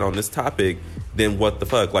silent on this topic, then what the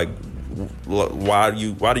fuck? Like, why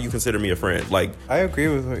do you consider me a friend? Like, I agree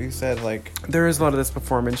with what you said. Like, there is a lot of this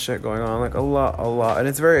performance shit going on, like a lot, and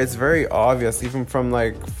it's very obvious, even from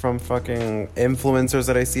fucking influencers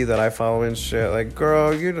that I see that I follow and shit. Like,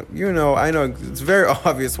 girl, you know, I know it's very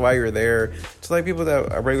obvious why you're there. Just like people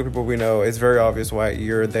that are regular people we know, it's very obvious why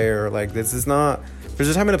you're there. Like, this is not. There's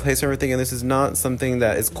a time and a place for everything, and this is not something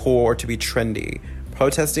that is cool or to be trendy.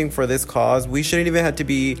 Protesting for this cause, we shouldn't even have to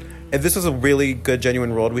be. If this was a really good,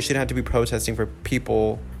 genuine world, we shouldn't have to be protesting for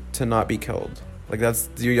people to not be killed. Like, that's,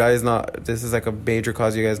 you guys not, this is like a major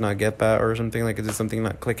cause, you guys not get that or something? Like, is it something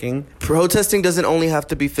not clicking? Protesting doesn't only have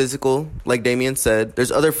to be physical, like Damien said.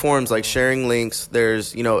 There's other forms like sharing links.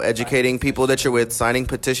 There's, you know, educating people that you're with, signing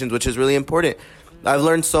petitions, which is really important. I've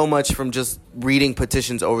learned so much from just reading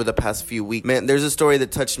petitions over the past few weeks. Man, there's a story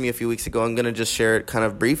that touched me a few weeks ago. I'm going to just share it kind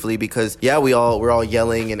of briefly because, yeah, we're all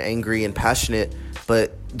yelling and angry and passionate,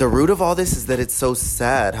 but the root of all this is that it's so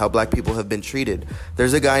sad how black people have been treated.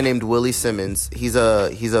 There's a guy named Willie Simmons. He's a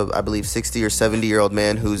I believe 60 or 70-year-old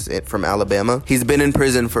man who's from Alabama. He's been in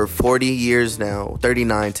prison for 40 years now,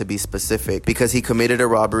 39 to be specific, because he committed a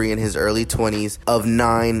robbery in his early 20s of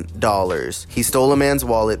 $9. He stole a man's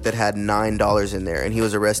wallet that had $9 in there, and he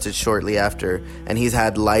was arrested shortly after, and he's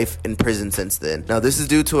had life in prison since then. Now, this is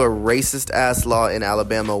due to a racist-ass law in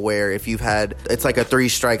Alabama where if you've had, it's like a 3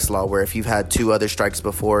 strikes law, where if you've had 2 other strikes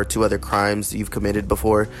before, 2 other crimes you've committed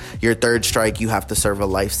before, your 3rd strike, you have to serve a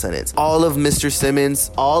life sentence. All of Mr.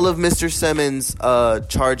 Simmons'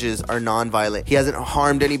 charges are non-violent. He hasn't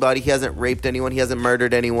harmed anybody. He hasn't raped anyone. He hasn't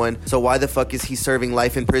murdered anyone. So why the fuck is he serving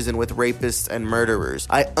life in prison with rapists and murderers?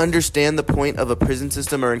 I understand the point of a prison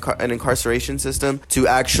system or an incarceration system to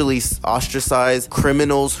actually ostracize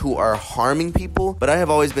criminals who are harming people, but I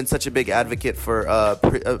have always been such a big advocate for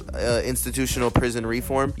institutional prison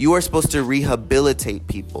reform. You are supposed to rehabilitate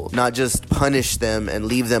people, not just punish them and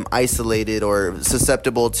leave them isolated or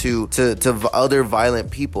susceptible to other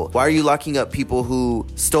violent people. Why are you locking up people who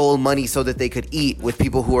stole money so that they could eat with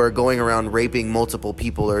people who are going around raping multiple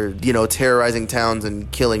people or, you know, terrorizing towns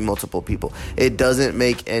and killing multiple people? It doesn't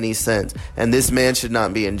make any sense, and this man should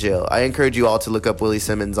not be in jail. I encourage you all to look up Willie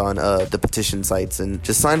Simmons on the petition sites and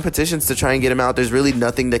just sign petitions to try and get him out. There's really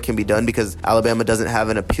nothing that can be done because Alabama doesn't have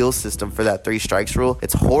an appeal system for that 3 strikes rule.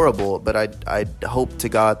 It's horrible, but I hope to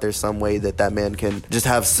God there's some way that man can just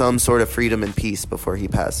have some sort of freedom and peace before he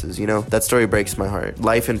passes, you know? That story breaks my heart.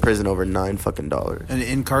 Life in prison over $9. And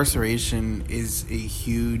incarceration is a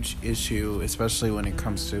huge issue, especially when it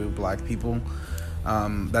comes to black people.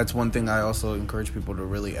 That's one thing I also encourage people to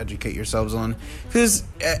really educate yourselves on, because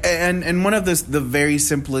and one of the very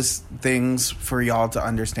simplest things for y'all to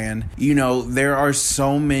understand, you know, there are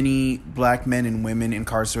so many black men and women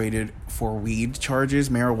incarcerated for weed charges,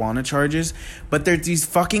 marijuana charges, but there's these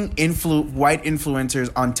fucking white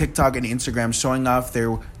influencers on TikTok and Instagram showing off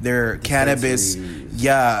their cannabis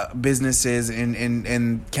businesses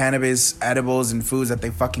and cannabis edibles and foods that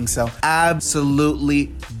they fucking sell.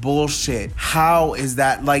 Absolutely bullshit. How is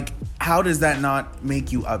that, like, how does that not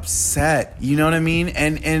make you upset? You know what I mean?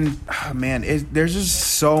 And oh man, there's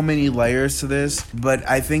just so many layers to this, but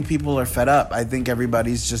I think people are fed up. I think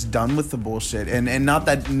everybody's just done with the bullshit, and not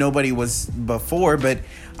that nobody was before, but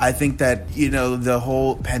I think that, you know, the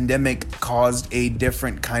whole pandemic sparked a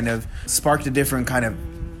different kind of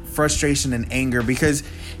frustration and anger, because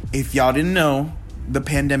if y'all didn't know, the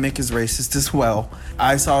pandemic is racist as well.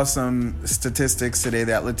 I saw some statistics today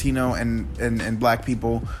that Latino and black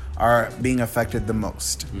people are being affected the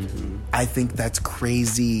most. Mm-hmm. I think that's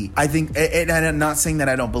crazy. I think, and I'm not saying that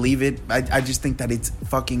I don't believe it. I just think that it's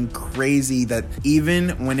fucking crazy that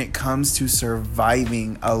even when it comes to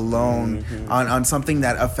surviving alone on something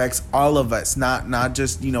that affects all of us, not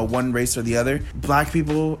just, you know, one race or the other, black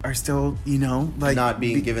people are still, you know, like not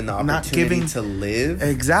being given the opportunity to live.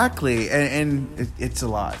 Exactly. And it's a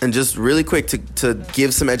lot. And just really quick to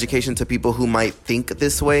give some education to people who might think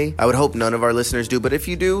this way. I would hope none of our listeners do, but if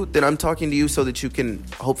you do, then I'm talking to you so that you can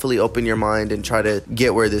hopefully open your mind and try to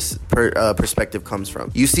get where this perspective comes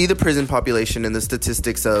from. You see the prison population and the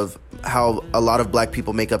statistics of how a lot of black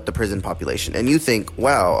people make up the prison population, and you think,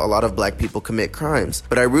 wow, a lot of black people commit crimes.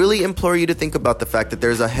 But I really implore you to think about the fact that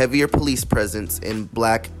there's a heavier police presence in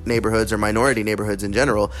black neighborhoods or minority neighborhoods in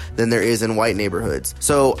general than there is in white neighborhoods.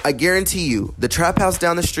 So I guarantee you, the trap house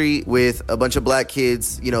down the street with a bunch of black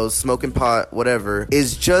kids, you know, smoking pot, whatever,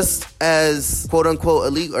 is just as quote unquote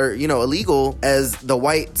illegal illegal as the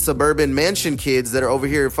white suburban mansion kids that are over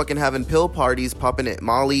here fucking having pill parties, popping at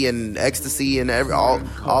Molly and ecstasy and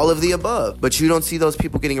all of the above. But you don't see those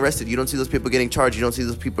people getting arrested. You don't see those people getting charged. You don't see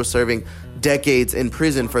those people serving decades in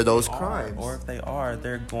prison for those crimes. Or if they are,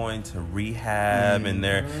 they're going to rehab and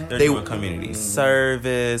they're doing community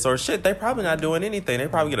service or shit. They're probably not doing anything. They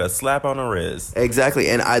probably get a slap on the wrist. Exactly,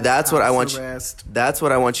 and that's what I want arrest. That's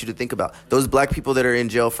what I want you to think about. Those black people that are in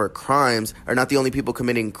jail for crimes are not the only people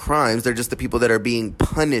committing crimes. They're just the people that are being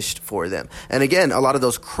punished for them. And again, a lot of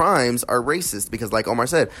those crimes are racist because, like Omar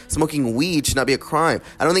said, smoking weed should not be a crime.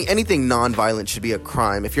 I don't think anything non-violent should be a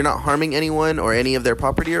crime. If you're not harming anyone or any of their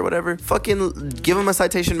property or whatever, fucking give them a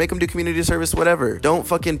citation, make them do community service, whatever. Don't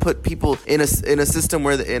fucking put people in a system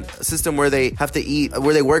where they have to eat,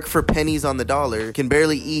 where they work for pennies on the dollar, can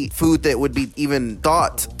barely eat food that would be even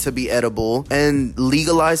thought to be edible, and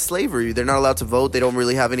legalize slavery. They're not allowed to vote. They don't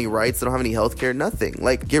really have any rights. They don't have any health care, nothing.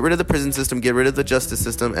 Like, get rid of the prison system, get rid of the justice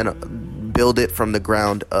system, and build it from the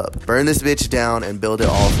ground up. Burn this bitch down and build it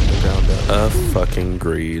all from the ground up. Fucking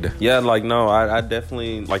greed. Yeah, like, no, I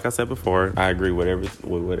definitely, like I said before, I agree with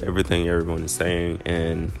everything everyone is saying,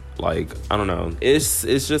 and like, I don't know, it's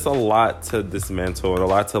just a lot to dismantle and a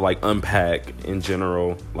lot to like unpack in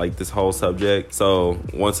general, like this whole subject. So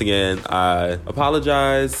once again, I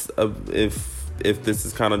apologize if this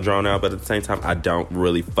is kind of drawn out, but at the same time, I don't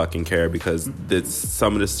really fucking care because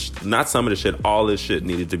all this shit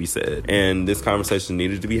needed to be said, and this conversation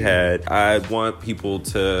needed to be had. I want people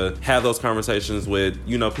to have those conversations with,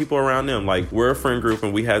 people around them. Like, we're a friend group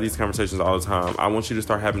and we have these conversations all the time. I want you to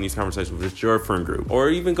start having these conversations with your friend group, or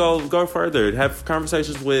even go further, have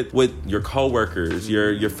conversations with your coworkers,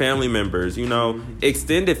 your family members,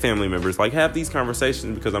 extended family members. Like, have these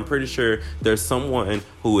conversations, because I'm pretty sure there's someone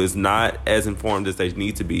who is not as informed as they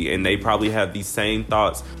need to be, and they probably have these same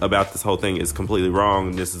thoughts about this whole thing is completely wrong,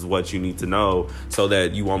 and this is what you need to know so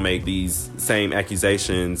that you won't make these same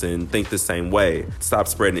accusations and think the same way. Stop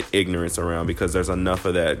spreading ignorance around, because there's enough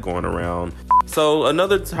of that going around. So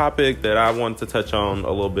another topic that I wanted to touch on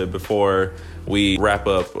a little bit before we wrap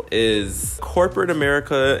up is corporate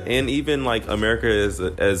America, and even like America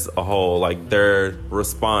as a whole, like their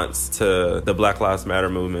response to the Black Lives Matter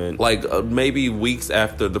movement. Like maybe weeks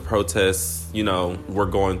after the protests, were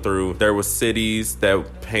going through, there was cities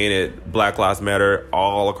that painted Black Lives Matter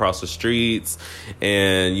all across the streets,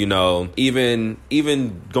 and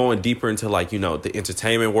even going deeper into like the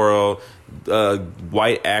entertainment world.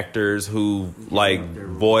 White actors who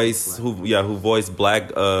voice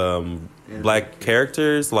black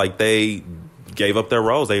characters, like they gave up their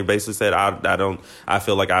roles. They basically said, I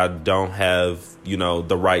feel like I don't have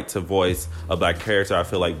the right to voice a black character. I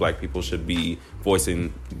feel like black people should be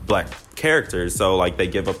voicing black characters. So like they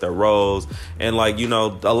give up their roles, and like a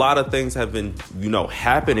lot of things have been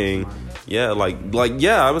happening. Yeah,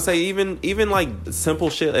 I would say even like simple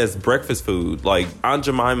shit as breakfast food, like Aunt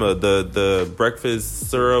Jemima, the breakfast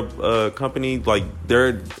syrup company, like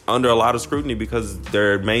they're under a lot of scrutiny because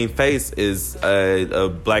their main face is a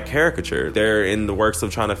black caricature. They're in the works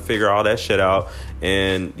of trying to figure all that shit out.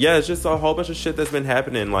 And yeah, it's just a whole bunch of shit that's been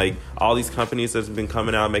happening. Like all these companies that's been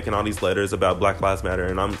coming out making all these letters about Black Lives Matter,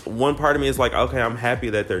 and one part of me is like, okay, I'm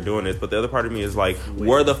happy that they're doing this, but the other part of me is like,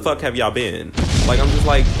 where the fuck have y'all been? Like, I'm just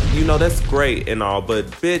like, that's great and all, but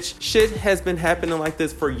bitch, shit has been happening like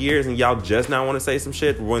this for years, and y'all just now want to say some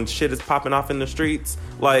shit when shit is popping off in the streets.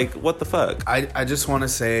 Like, what the fuck? I just want to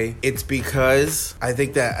say it's because I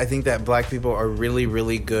think that black people are really,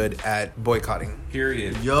 really good at boycotting.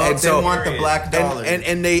 Period. Yo, they want the black dollar,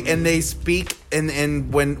 and they speak,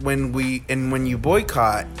 and when you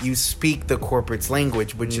boycott, you speak the corporate's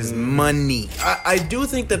language, which is money. I do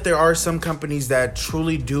think that there are some companies that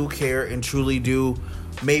truly do care and truly do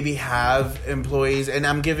maybe have employees, and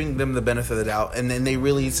I'm giving them the benefit of the doubt, and then they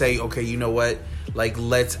really say, okay, you know what, like,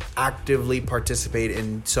 let's actively participate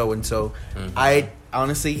in so and so. I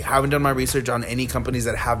honestly haven't done my research on any companies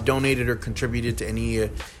that have donated or contributed to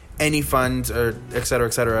any funds or et cetera,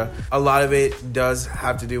 et cetera. A lot of it does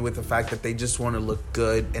have to do with the fact that they just want to look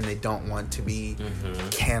good and they don't want to be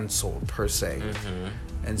canceled per se.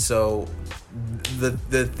 And so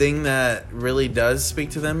the thing that really does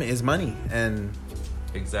speak to them is money. And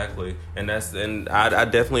exactly, and I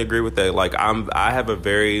definitely agree with that. Like I have a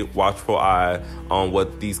very watchful eye on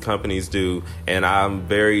what these companies do, and I'm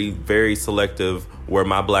very, very selective where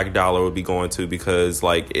my black dollar would be going to, because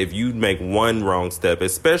like if you make one wrong step,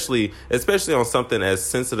 especially on something as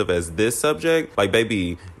sensitive as this subject, like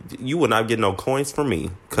baby, you will not get no coins from me,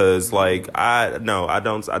 because like I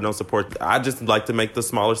don't support. I just like to make the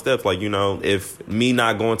smaller steps. Like, you know, if me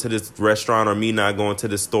not going to this restaurant or me not going to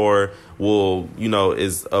this store will, you know,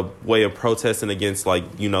 is a way of protesting against, like,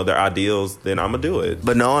 you know, their ideals, then I'm gonna do it.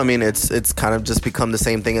 But no, I mean, it's kind of just become the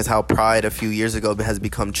same thing as how Pride a few years ago has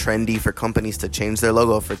become trendy for companies to change their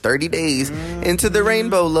logo for 30 days into the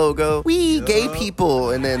rainbow logo. We gay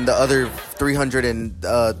people, and then the other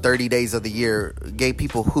 330 days of the year, gay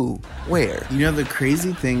people who? Where? You know, the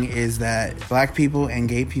crazy thing is that black people and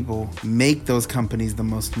gay people make those companies the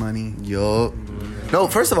most money. Yup. No,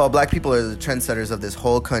 first of all, black people are the trendsetters of this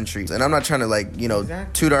whole country. And I'm not trying to, like, you know,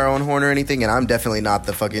 toot our own horn or anything. And I'm definitely not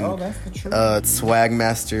the fucking swag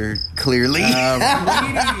master, clearly. All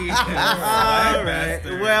right.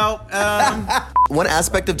 Well, one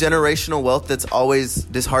aspect of generational wealth that's always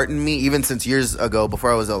disheartened me, even since years ago,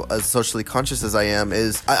 before I was as socially conscious as I am,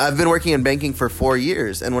 is I've been working in banking for 4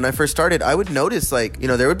 years. And when I first started, I would notice, like, you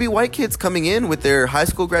know, there would be white kids coming in with their high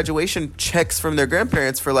school graduation checks from their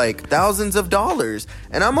grandparents for like thousands of dollars.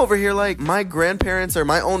 And I'm over here like, my grandparents or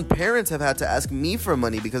my own parents have had to ask me for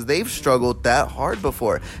money because they've struggled that hard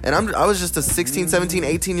before. And I was just a 16, 17,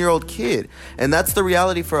 18-year-old kid. And that's the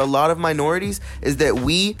reality for a lot of minorities, is that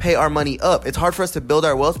we pay our money up. It's hard for us to build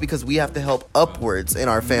our wealth because we have to help upwards in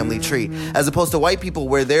our family tree, as opposed to white people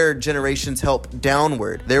where their generations help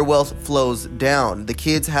downward. Their wealth flows down. The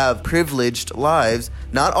kids have privileged lives.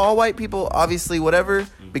 Not all white people, obviously, whatever.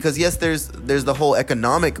 Because yes, there's the whole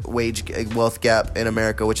economic wealth gap in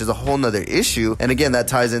America, which is a whole nother issue. And again, that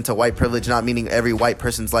ties into white privilege, not meaning every white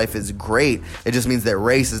person's life is great. It just means that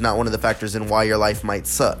race is not one of the factors in why your life might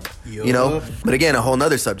suck. You know? But again, a whole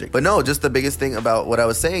nother subject. But no, just the biggest thing about what I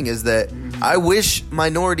was saying is that I wish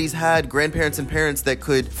minorities had grandparents and parents that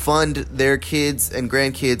could fund their kids and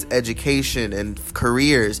grandkids' education and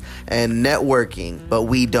careers and networking, but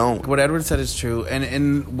we don't. what Edward said is true.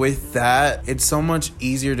 And with that, it's so much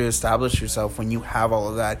easier to establish yourself when you have all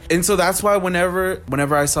of that. And so that's why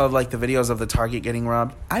whenever I saw like the videos of the Target getting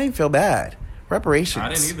robbed, I didn't feel bad. Reparations.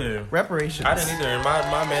 I didn't either. Reparations. I didn't either. And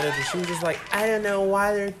my manager, she was just like, I don't know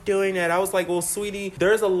why they're doing that. I was like, well, sweetie,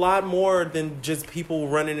 there's a lot more than just people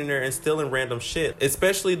running in there and stealing random shit.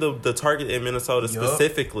 Especially the Target in Minnesota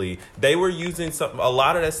specifically. They were using a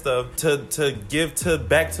lot of that stuff to give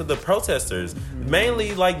back to the protesters.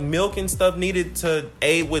 Mainly like milk and stuff needed to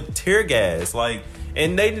aid with tear gas. Like,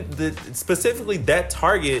 and specifically that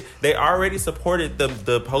Target, they already supported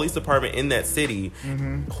the police department in that city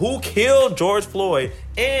who killed George Floyd,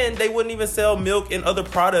 and they wouldn't even sell milk and other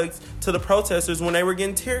products to the protesters when they were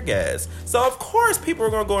getting tear gas. So of course people are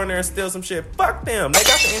gonna go in there and steal some shit. Fuck them. They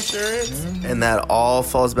got the insurance. And that all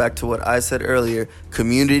falls back to what I said earlier.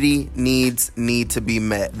 Community needs need to be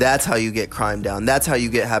met. That's how you get crime down. That's how you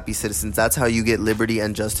get happy citizens. That's how you get liberty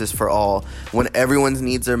and justice for all. When everyone's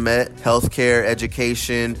needs are met, healthcare,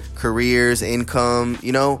 education, careers, income,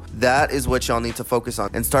 you know, that is what y'all need to focus on.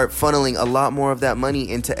 And start funneling a lot more of that money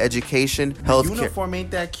into education, healthcare. Uniform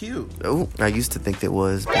ain't that cute. Oh, I used to think it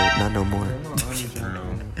was, but not no more.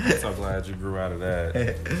 I'm so glad you grew out of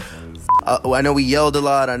that. I know we yelled a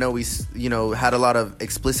lot. I know we, you know, had a lot of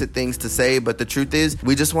explicit things to say, but the truth is,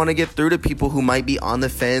 we just want to get through to people who might be on the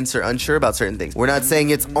fence or unsure about certain things. We're not saying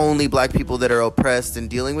it's only black people that are oppressed and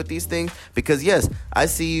dealing with these things, because yes, I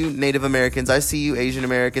see you Native Americans, I see you Asian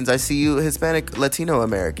Americans, I see you Hispanic, Latino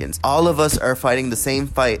Americans. All of us are fighting the same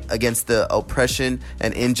fight against the oppression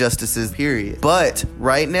and injustices, period. But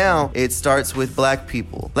right now, it starts with black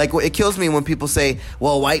people. Like, it kills me when people say,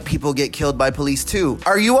 well, white people get killed by police too.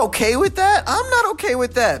 Are you okay with that? I'm not okay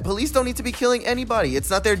with that. Police don't need to be killing anybody. It's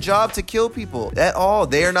not their job to kill people at all.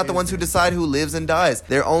 They are not the ones who decide who lives and dies.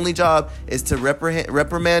 Their only job is to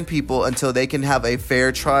reprimand people until they can have a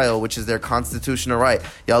fair trial, which is their constitutional right.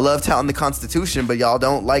 Y'all love touting the Constitution, but y'all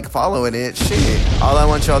don't like following it. Shit. All I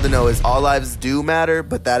want y'all to know is all lives do matter,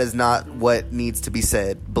 but that is not what needs to be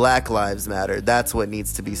said. Black lives matter. That's what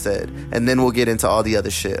needs to be said. And then we'll get into all the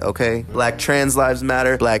other shit, okay? Black trans lives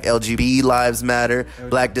matter. Black LGBT lives matter.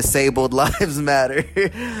 Black disabled lives matter.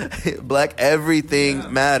 Black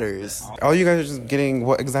everything matters. All you guys are just getting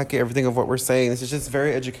exactly everything of what we're saying. This is just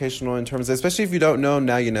very educational in terms of, especially if you don't know,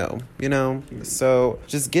 now you know. You know? So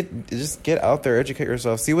just get out there, educate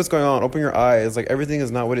yourself, see what's going on, open your eyes. Like, everything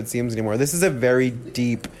is not what it seems anymore. This is a very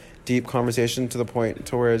deep deep conversation to the point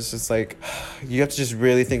to where it's just like you have to just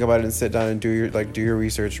really think about it and sit down and do your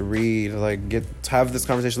research, read, have this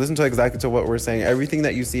conversation, listen to exactly to what we're saying. Everything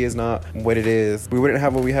that you see is not what it is. We wouldn't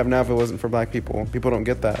have what we have now if it wasn't for black people. People don't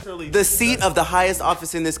get that. The seat of the highest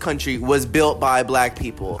office in this country was built by black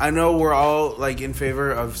people. I know we're all like in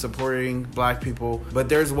favor of supporting black people, but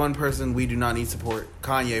there's one person we do not need support: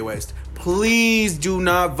 Kanye West. Please do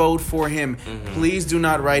not vote for him. Please do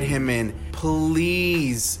not write him in.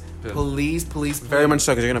 Please. Very much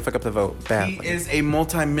so, because you're gonna fuck up the vote. Badly. He is a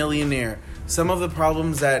multimillionaire. Some of the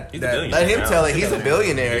problems that Let him tell it. He's a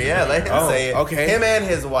billionaire. Yeah, let him say it. Okay. Him and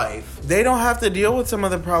his wife. they don't have to deal with some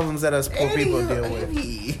of the problems that us poor people deal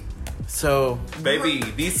with. So, Baby,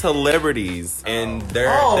 these celebrities and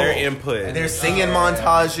their input. They're singing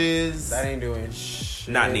montages. That ain't doing shit.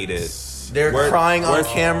 Not needed. They're crying on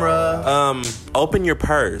camera. Open your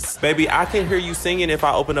purse. Baby, I can hear you singing if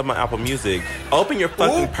I open up my Apple Music. Open your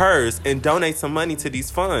fucking purse and donate some money to these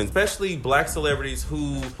funds. Especially black celebrities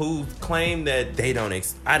who claim that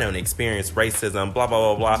I don't experience racism, blah,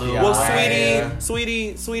 blah, blah, blah. Yeah. Well,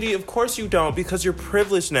 sweetie, of course you don't, because you're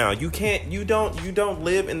privileged now. You don't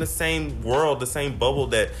live in the same world, the same bubble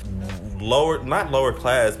that not lower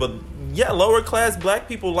class, but yeah, lower class black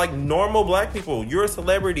people, like normal black people. You're a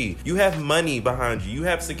celebrity. You have money behind you. You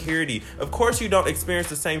have security. Of course you don't experience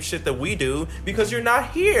the same shit that we do because you're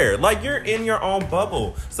not here. Like, you're in your own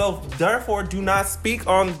bubble. So therefore, do not speak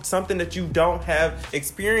on something that you don't have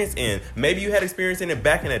experience in. Maybe you had experience in it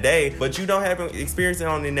back in the day, but you don't have experience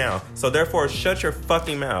on it now. So therefore, shut your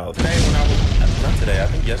fucking mouth. I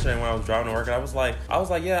think yesterday when I was driving to work, I was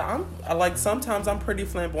like, yeah, I like, sometimes I'm pretty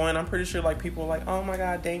flamboyant. I'm pretty sure like people are like, oh my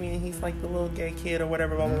God, Damien, he's like the little gay kid or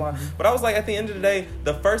whatever, blah, blah, blah. But I was like, at the end of the day,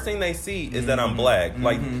 the first thing they see is that I'm black.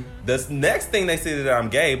 Like, the next thing they see is that I'm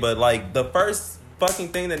gay, but like the first fucking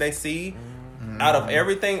thing that they see out of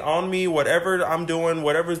everything on me, whatever I'm doing,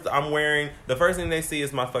 whatever I'm wearing, the first thing they see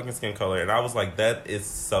is my fucking skin color. And I was like, that is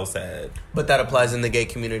so sad. But that applies in the gay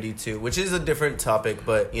community too, which is a different topic.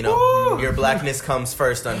 But you know, your blackness comes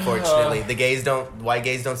first, unfortunately. White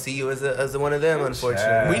gays don't see you as one of them,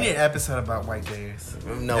 unfortunately. we need an episode about white gays.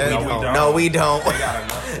 No, we don't.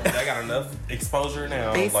 They got enough exposure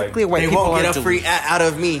now. Basically, Like, white They people won't are get a free out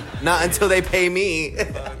of me, not until they pay me.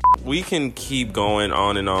 we can keep going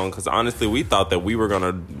on and on, because honestly, we thought that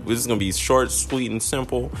this is gonna be short, sweet, and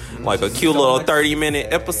simple, like a cute little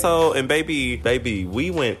 30-minute episode. And baby,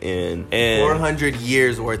 we went in and 400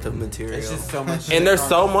 years worth of material. It's just so much. and there's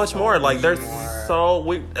so much more. Like, there's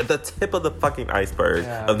we at the tip of the fucking iceberg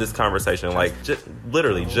of this conversation. Like,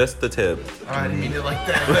 literally just the tip. I didn't mean it like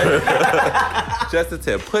that. Just the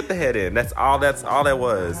tip. Put the head in. That's all that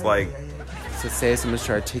was. Like, to say, so much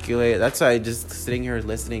to articulate. That's why just sitting here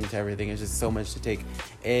listening to everything is just so much to take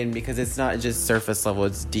in, because it's not just surface level,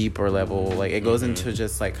 it's deeper level. Like, it goes into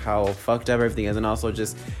just like how fucked up everything is, and also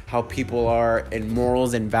just how people are in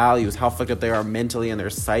morals and values, how fucked up they are mentally in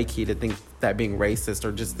their psyche to think that being racist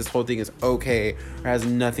or just this whole thing is okay or has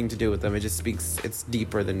nothing to do with them. It just speaks, it's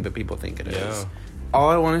deeper than the people think it is. All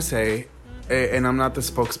I want to say, and I'm not the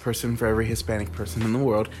spokesperson for every Hispanic person in the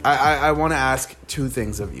world, I want to ask two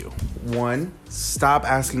things of you. One, stop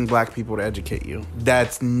asking black people to educate you.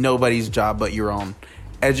 That's nobody's job but your own.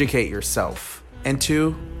 Educate yourself. And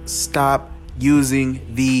two, stop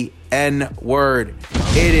using the N-word.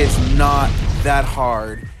 It is not that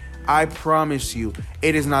hard. I promise you,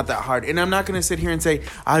 it is not that hard. And I'm not going to sit here and say,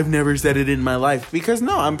 I've never said it in my life. Because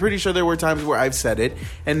no, I'm pretty sure there were times where I've said it.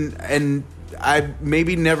 And I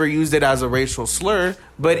maybe never used it as a racial slur,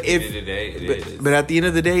 but at the end of the day, it is. But at the end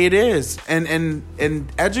of the day, it is. And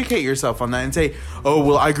educate yourself on that and say, oh,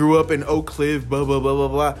 well, I grew up in Oak Cliff, blah, blah, blah, blah,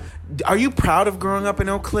 blah. Are you proud of growing up in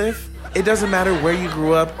Oak Cliff? It doesn't matter where you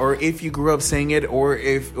grew up or if you grew up saying it or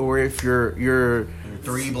if you're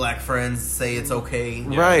 3 black friends say it's okay.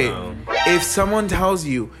 right. If someone tells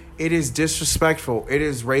you it is disrespectful, it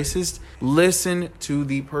is racist, listen to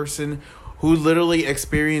the person who literally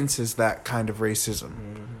experiences that kind of racism.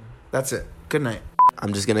 That's it. Good night.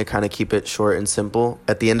 I'm just going to kind of keep it short and simple.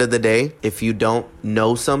 At the end of the day, if you don't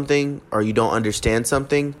know something or you don't understand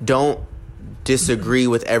something, don't disagree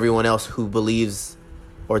with everyone else who believes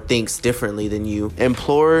or thinks differently than you.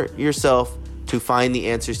 Implore yourself to find the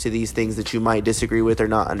answers to these things that you might disagree with or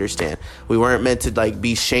not understand. We weren't meant to like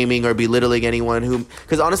be shaming or belittling anyone who,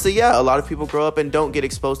 because honestly, yeah, a lot of people grow up and don't get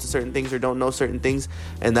exposed to certain things or don't know certain things,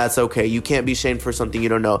 and that's okay. You can't be shamed for something you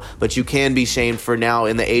don't know, but you can be shamed for now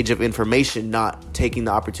in the age of information not taking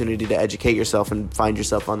the opportunity to educate yourself and find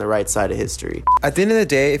yourself on the right side of history. At the end of the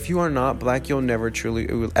day, if you are not black, you'll never truly,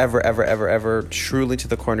 ever truly to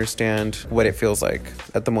the core understand what it feels like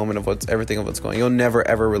at the moment of everything of what's going. You'll never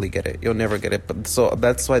ever really get it. You'll never get it. But so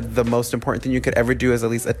that's why the most important thing you could ever do is at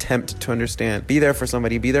least attempt to understand. Be there for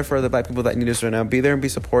somebody. Be there for the black people that need us right now. Be there and be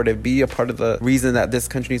supportive. Be a part of the reason that this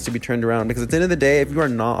country needs to be turned around. Because at the end of the day, if you are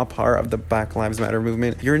not a part of the Black Lives Matter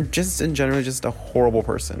movement, you're just in general just a horrible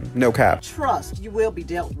person. No cap. Trust, you will be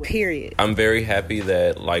dealt with. Period. I'm very happy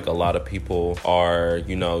that like a lot of people are,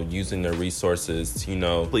 using their resources.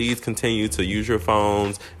 Please continue to use your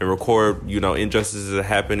phones and record, injustices that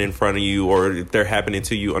happen in front of you or if they're happening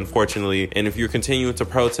to you, unfortunately. And if you're continuing to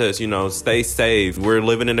protest, stay safe. We're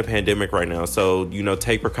living in a pandemic right now. So,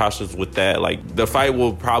 take precautions with that. Like the fight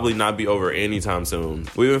will probably not be over anytime soon.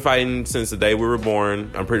 We've been fighting since the day we were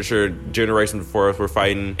born. I'm pretty sure generations before us were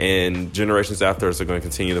fighting and generations after us are going to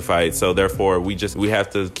continue to fight. So therefore we have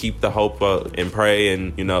to keep the hope up and pray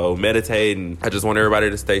and, meditate. And I just want everybody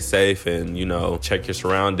to stay safe and, check your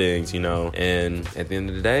surroundings, and at the end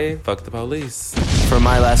of the day, fuck the police. For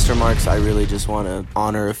my last remarks, I really just want to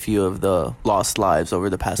honor a few of the lost lives over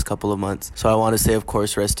the past couple of months. So I want to say, of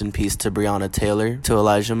course, rest in peace to Breonna Taylor, to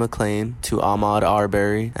Elijah McClain, to Ahmaud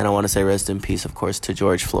Arbery, and I want to say rest in peace, of course, to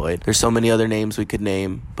George Floyd. There's so many other names we could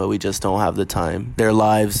name, but we just don't have the time. Their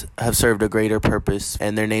lives have served a greater purpose,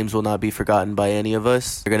 and their names will not be forgotten by any of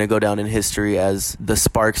us. They're going to go down in history as the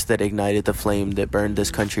sparks that ignited the flame that burned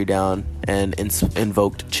this country down and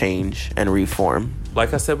invoked change and reform.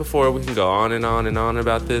 Like I said before, we can go on and on and on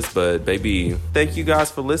about this, but baby, thank you guys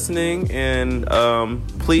for listening, and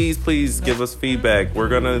please give us feedback. We're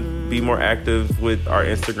gonna be more active with our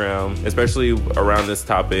Instagram, especially around this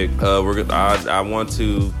topic. I want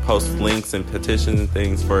to post links and petitions and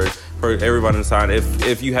things for everybody to sign.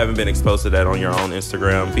 If you haven't been exposed to that on your own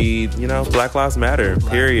Instagram feed, Black Lives Matter,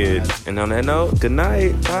 period. And on that note, good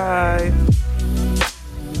night, bye.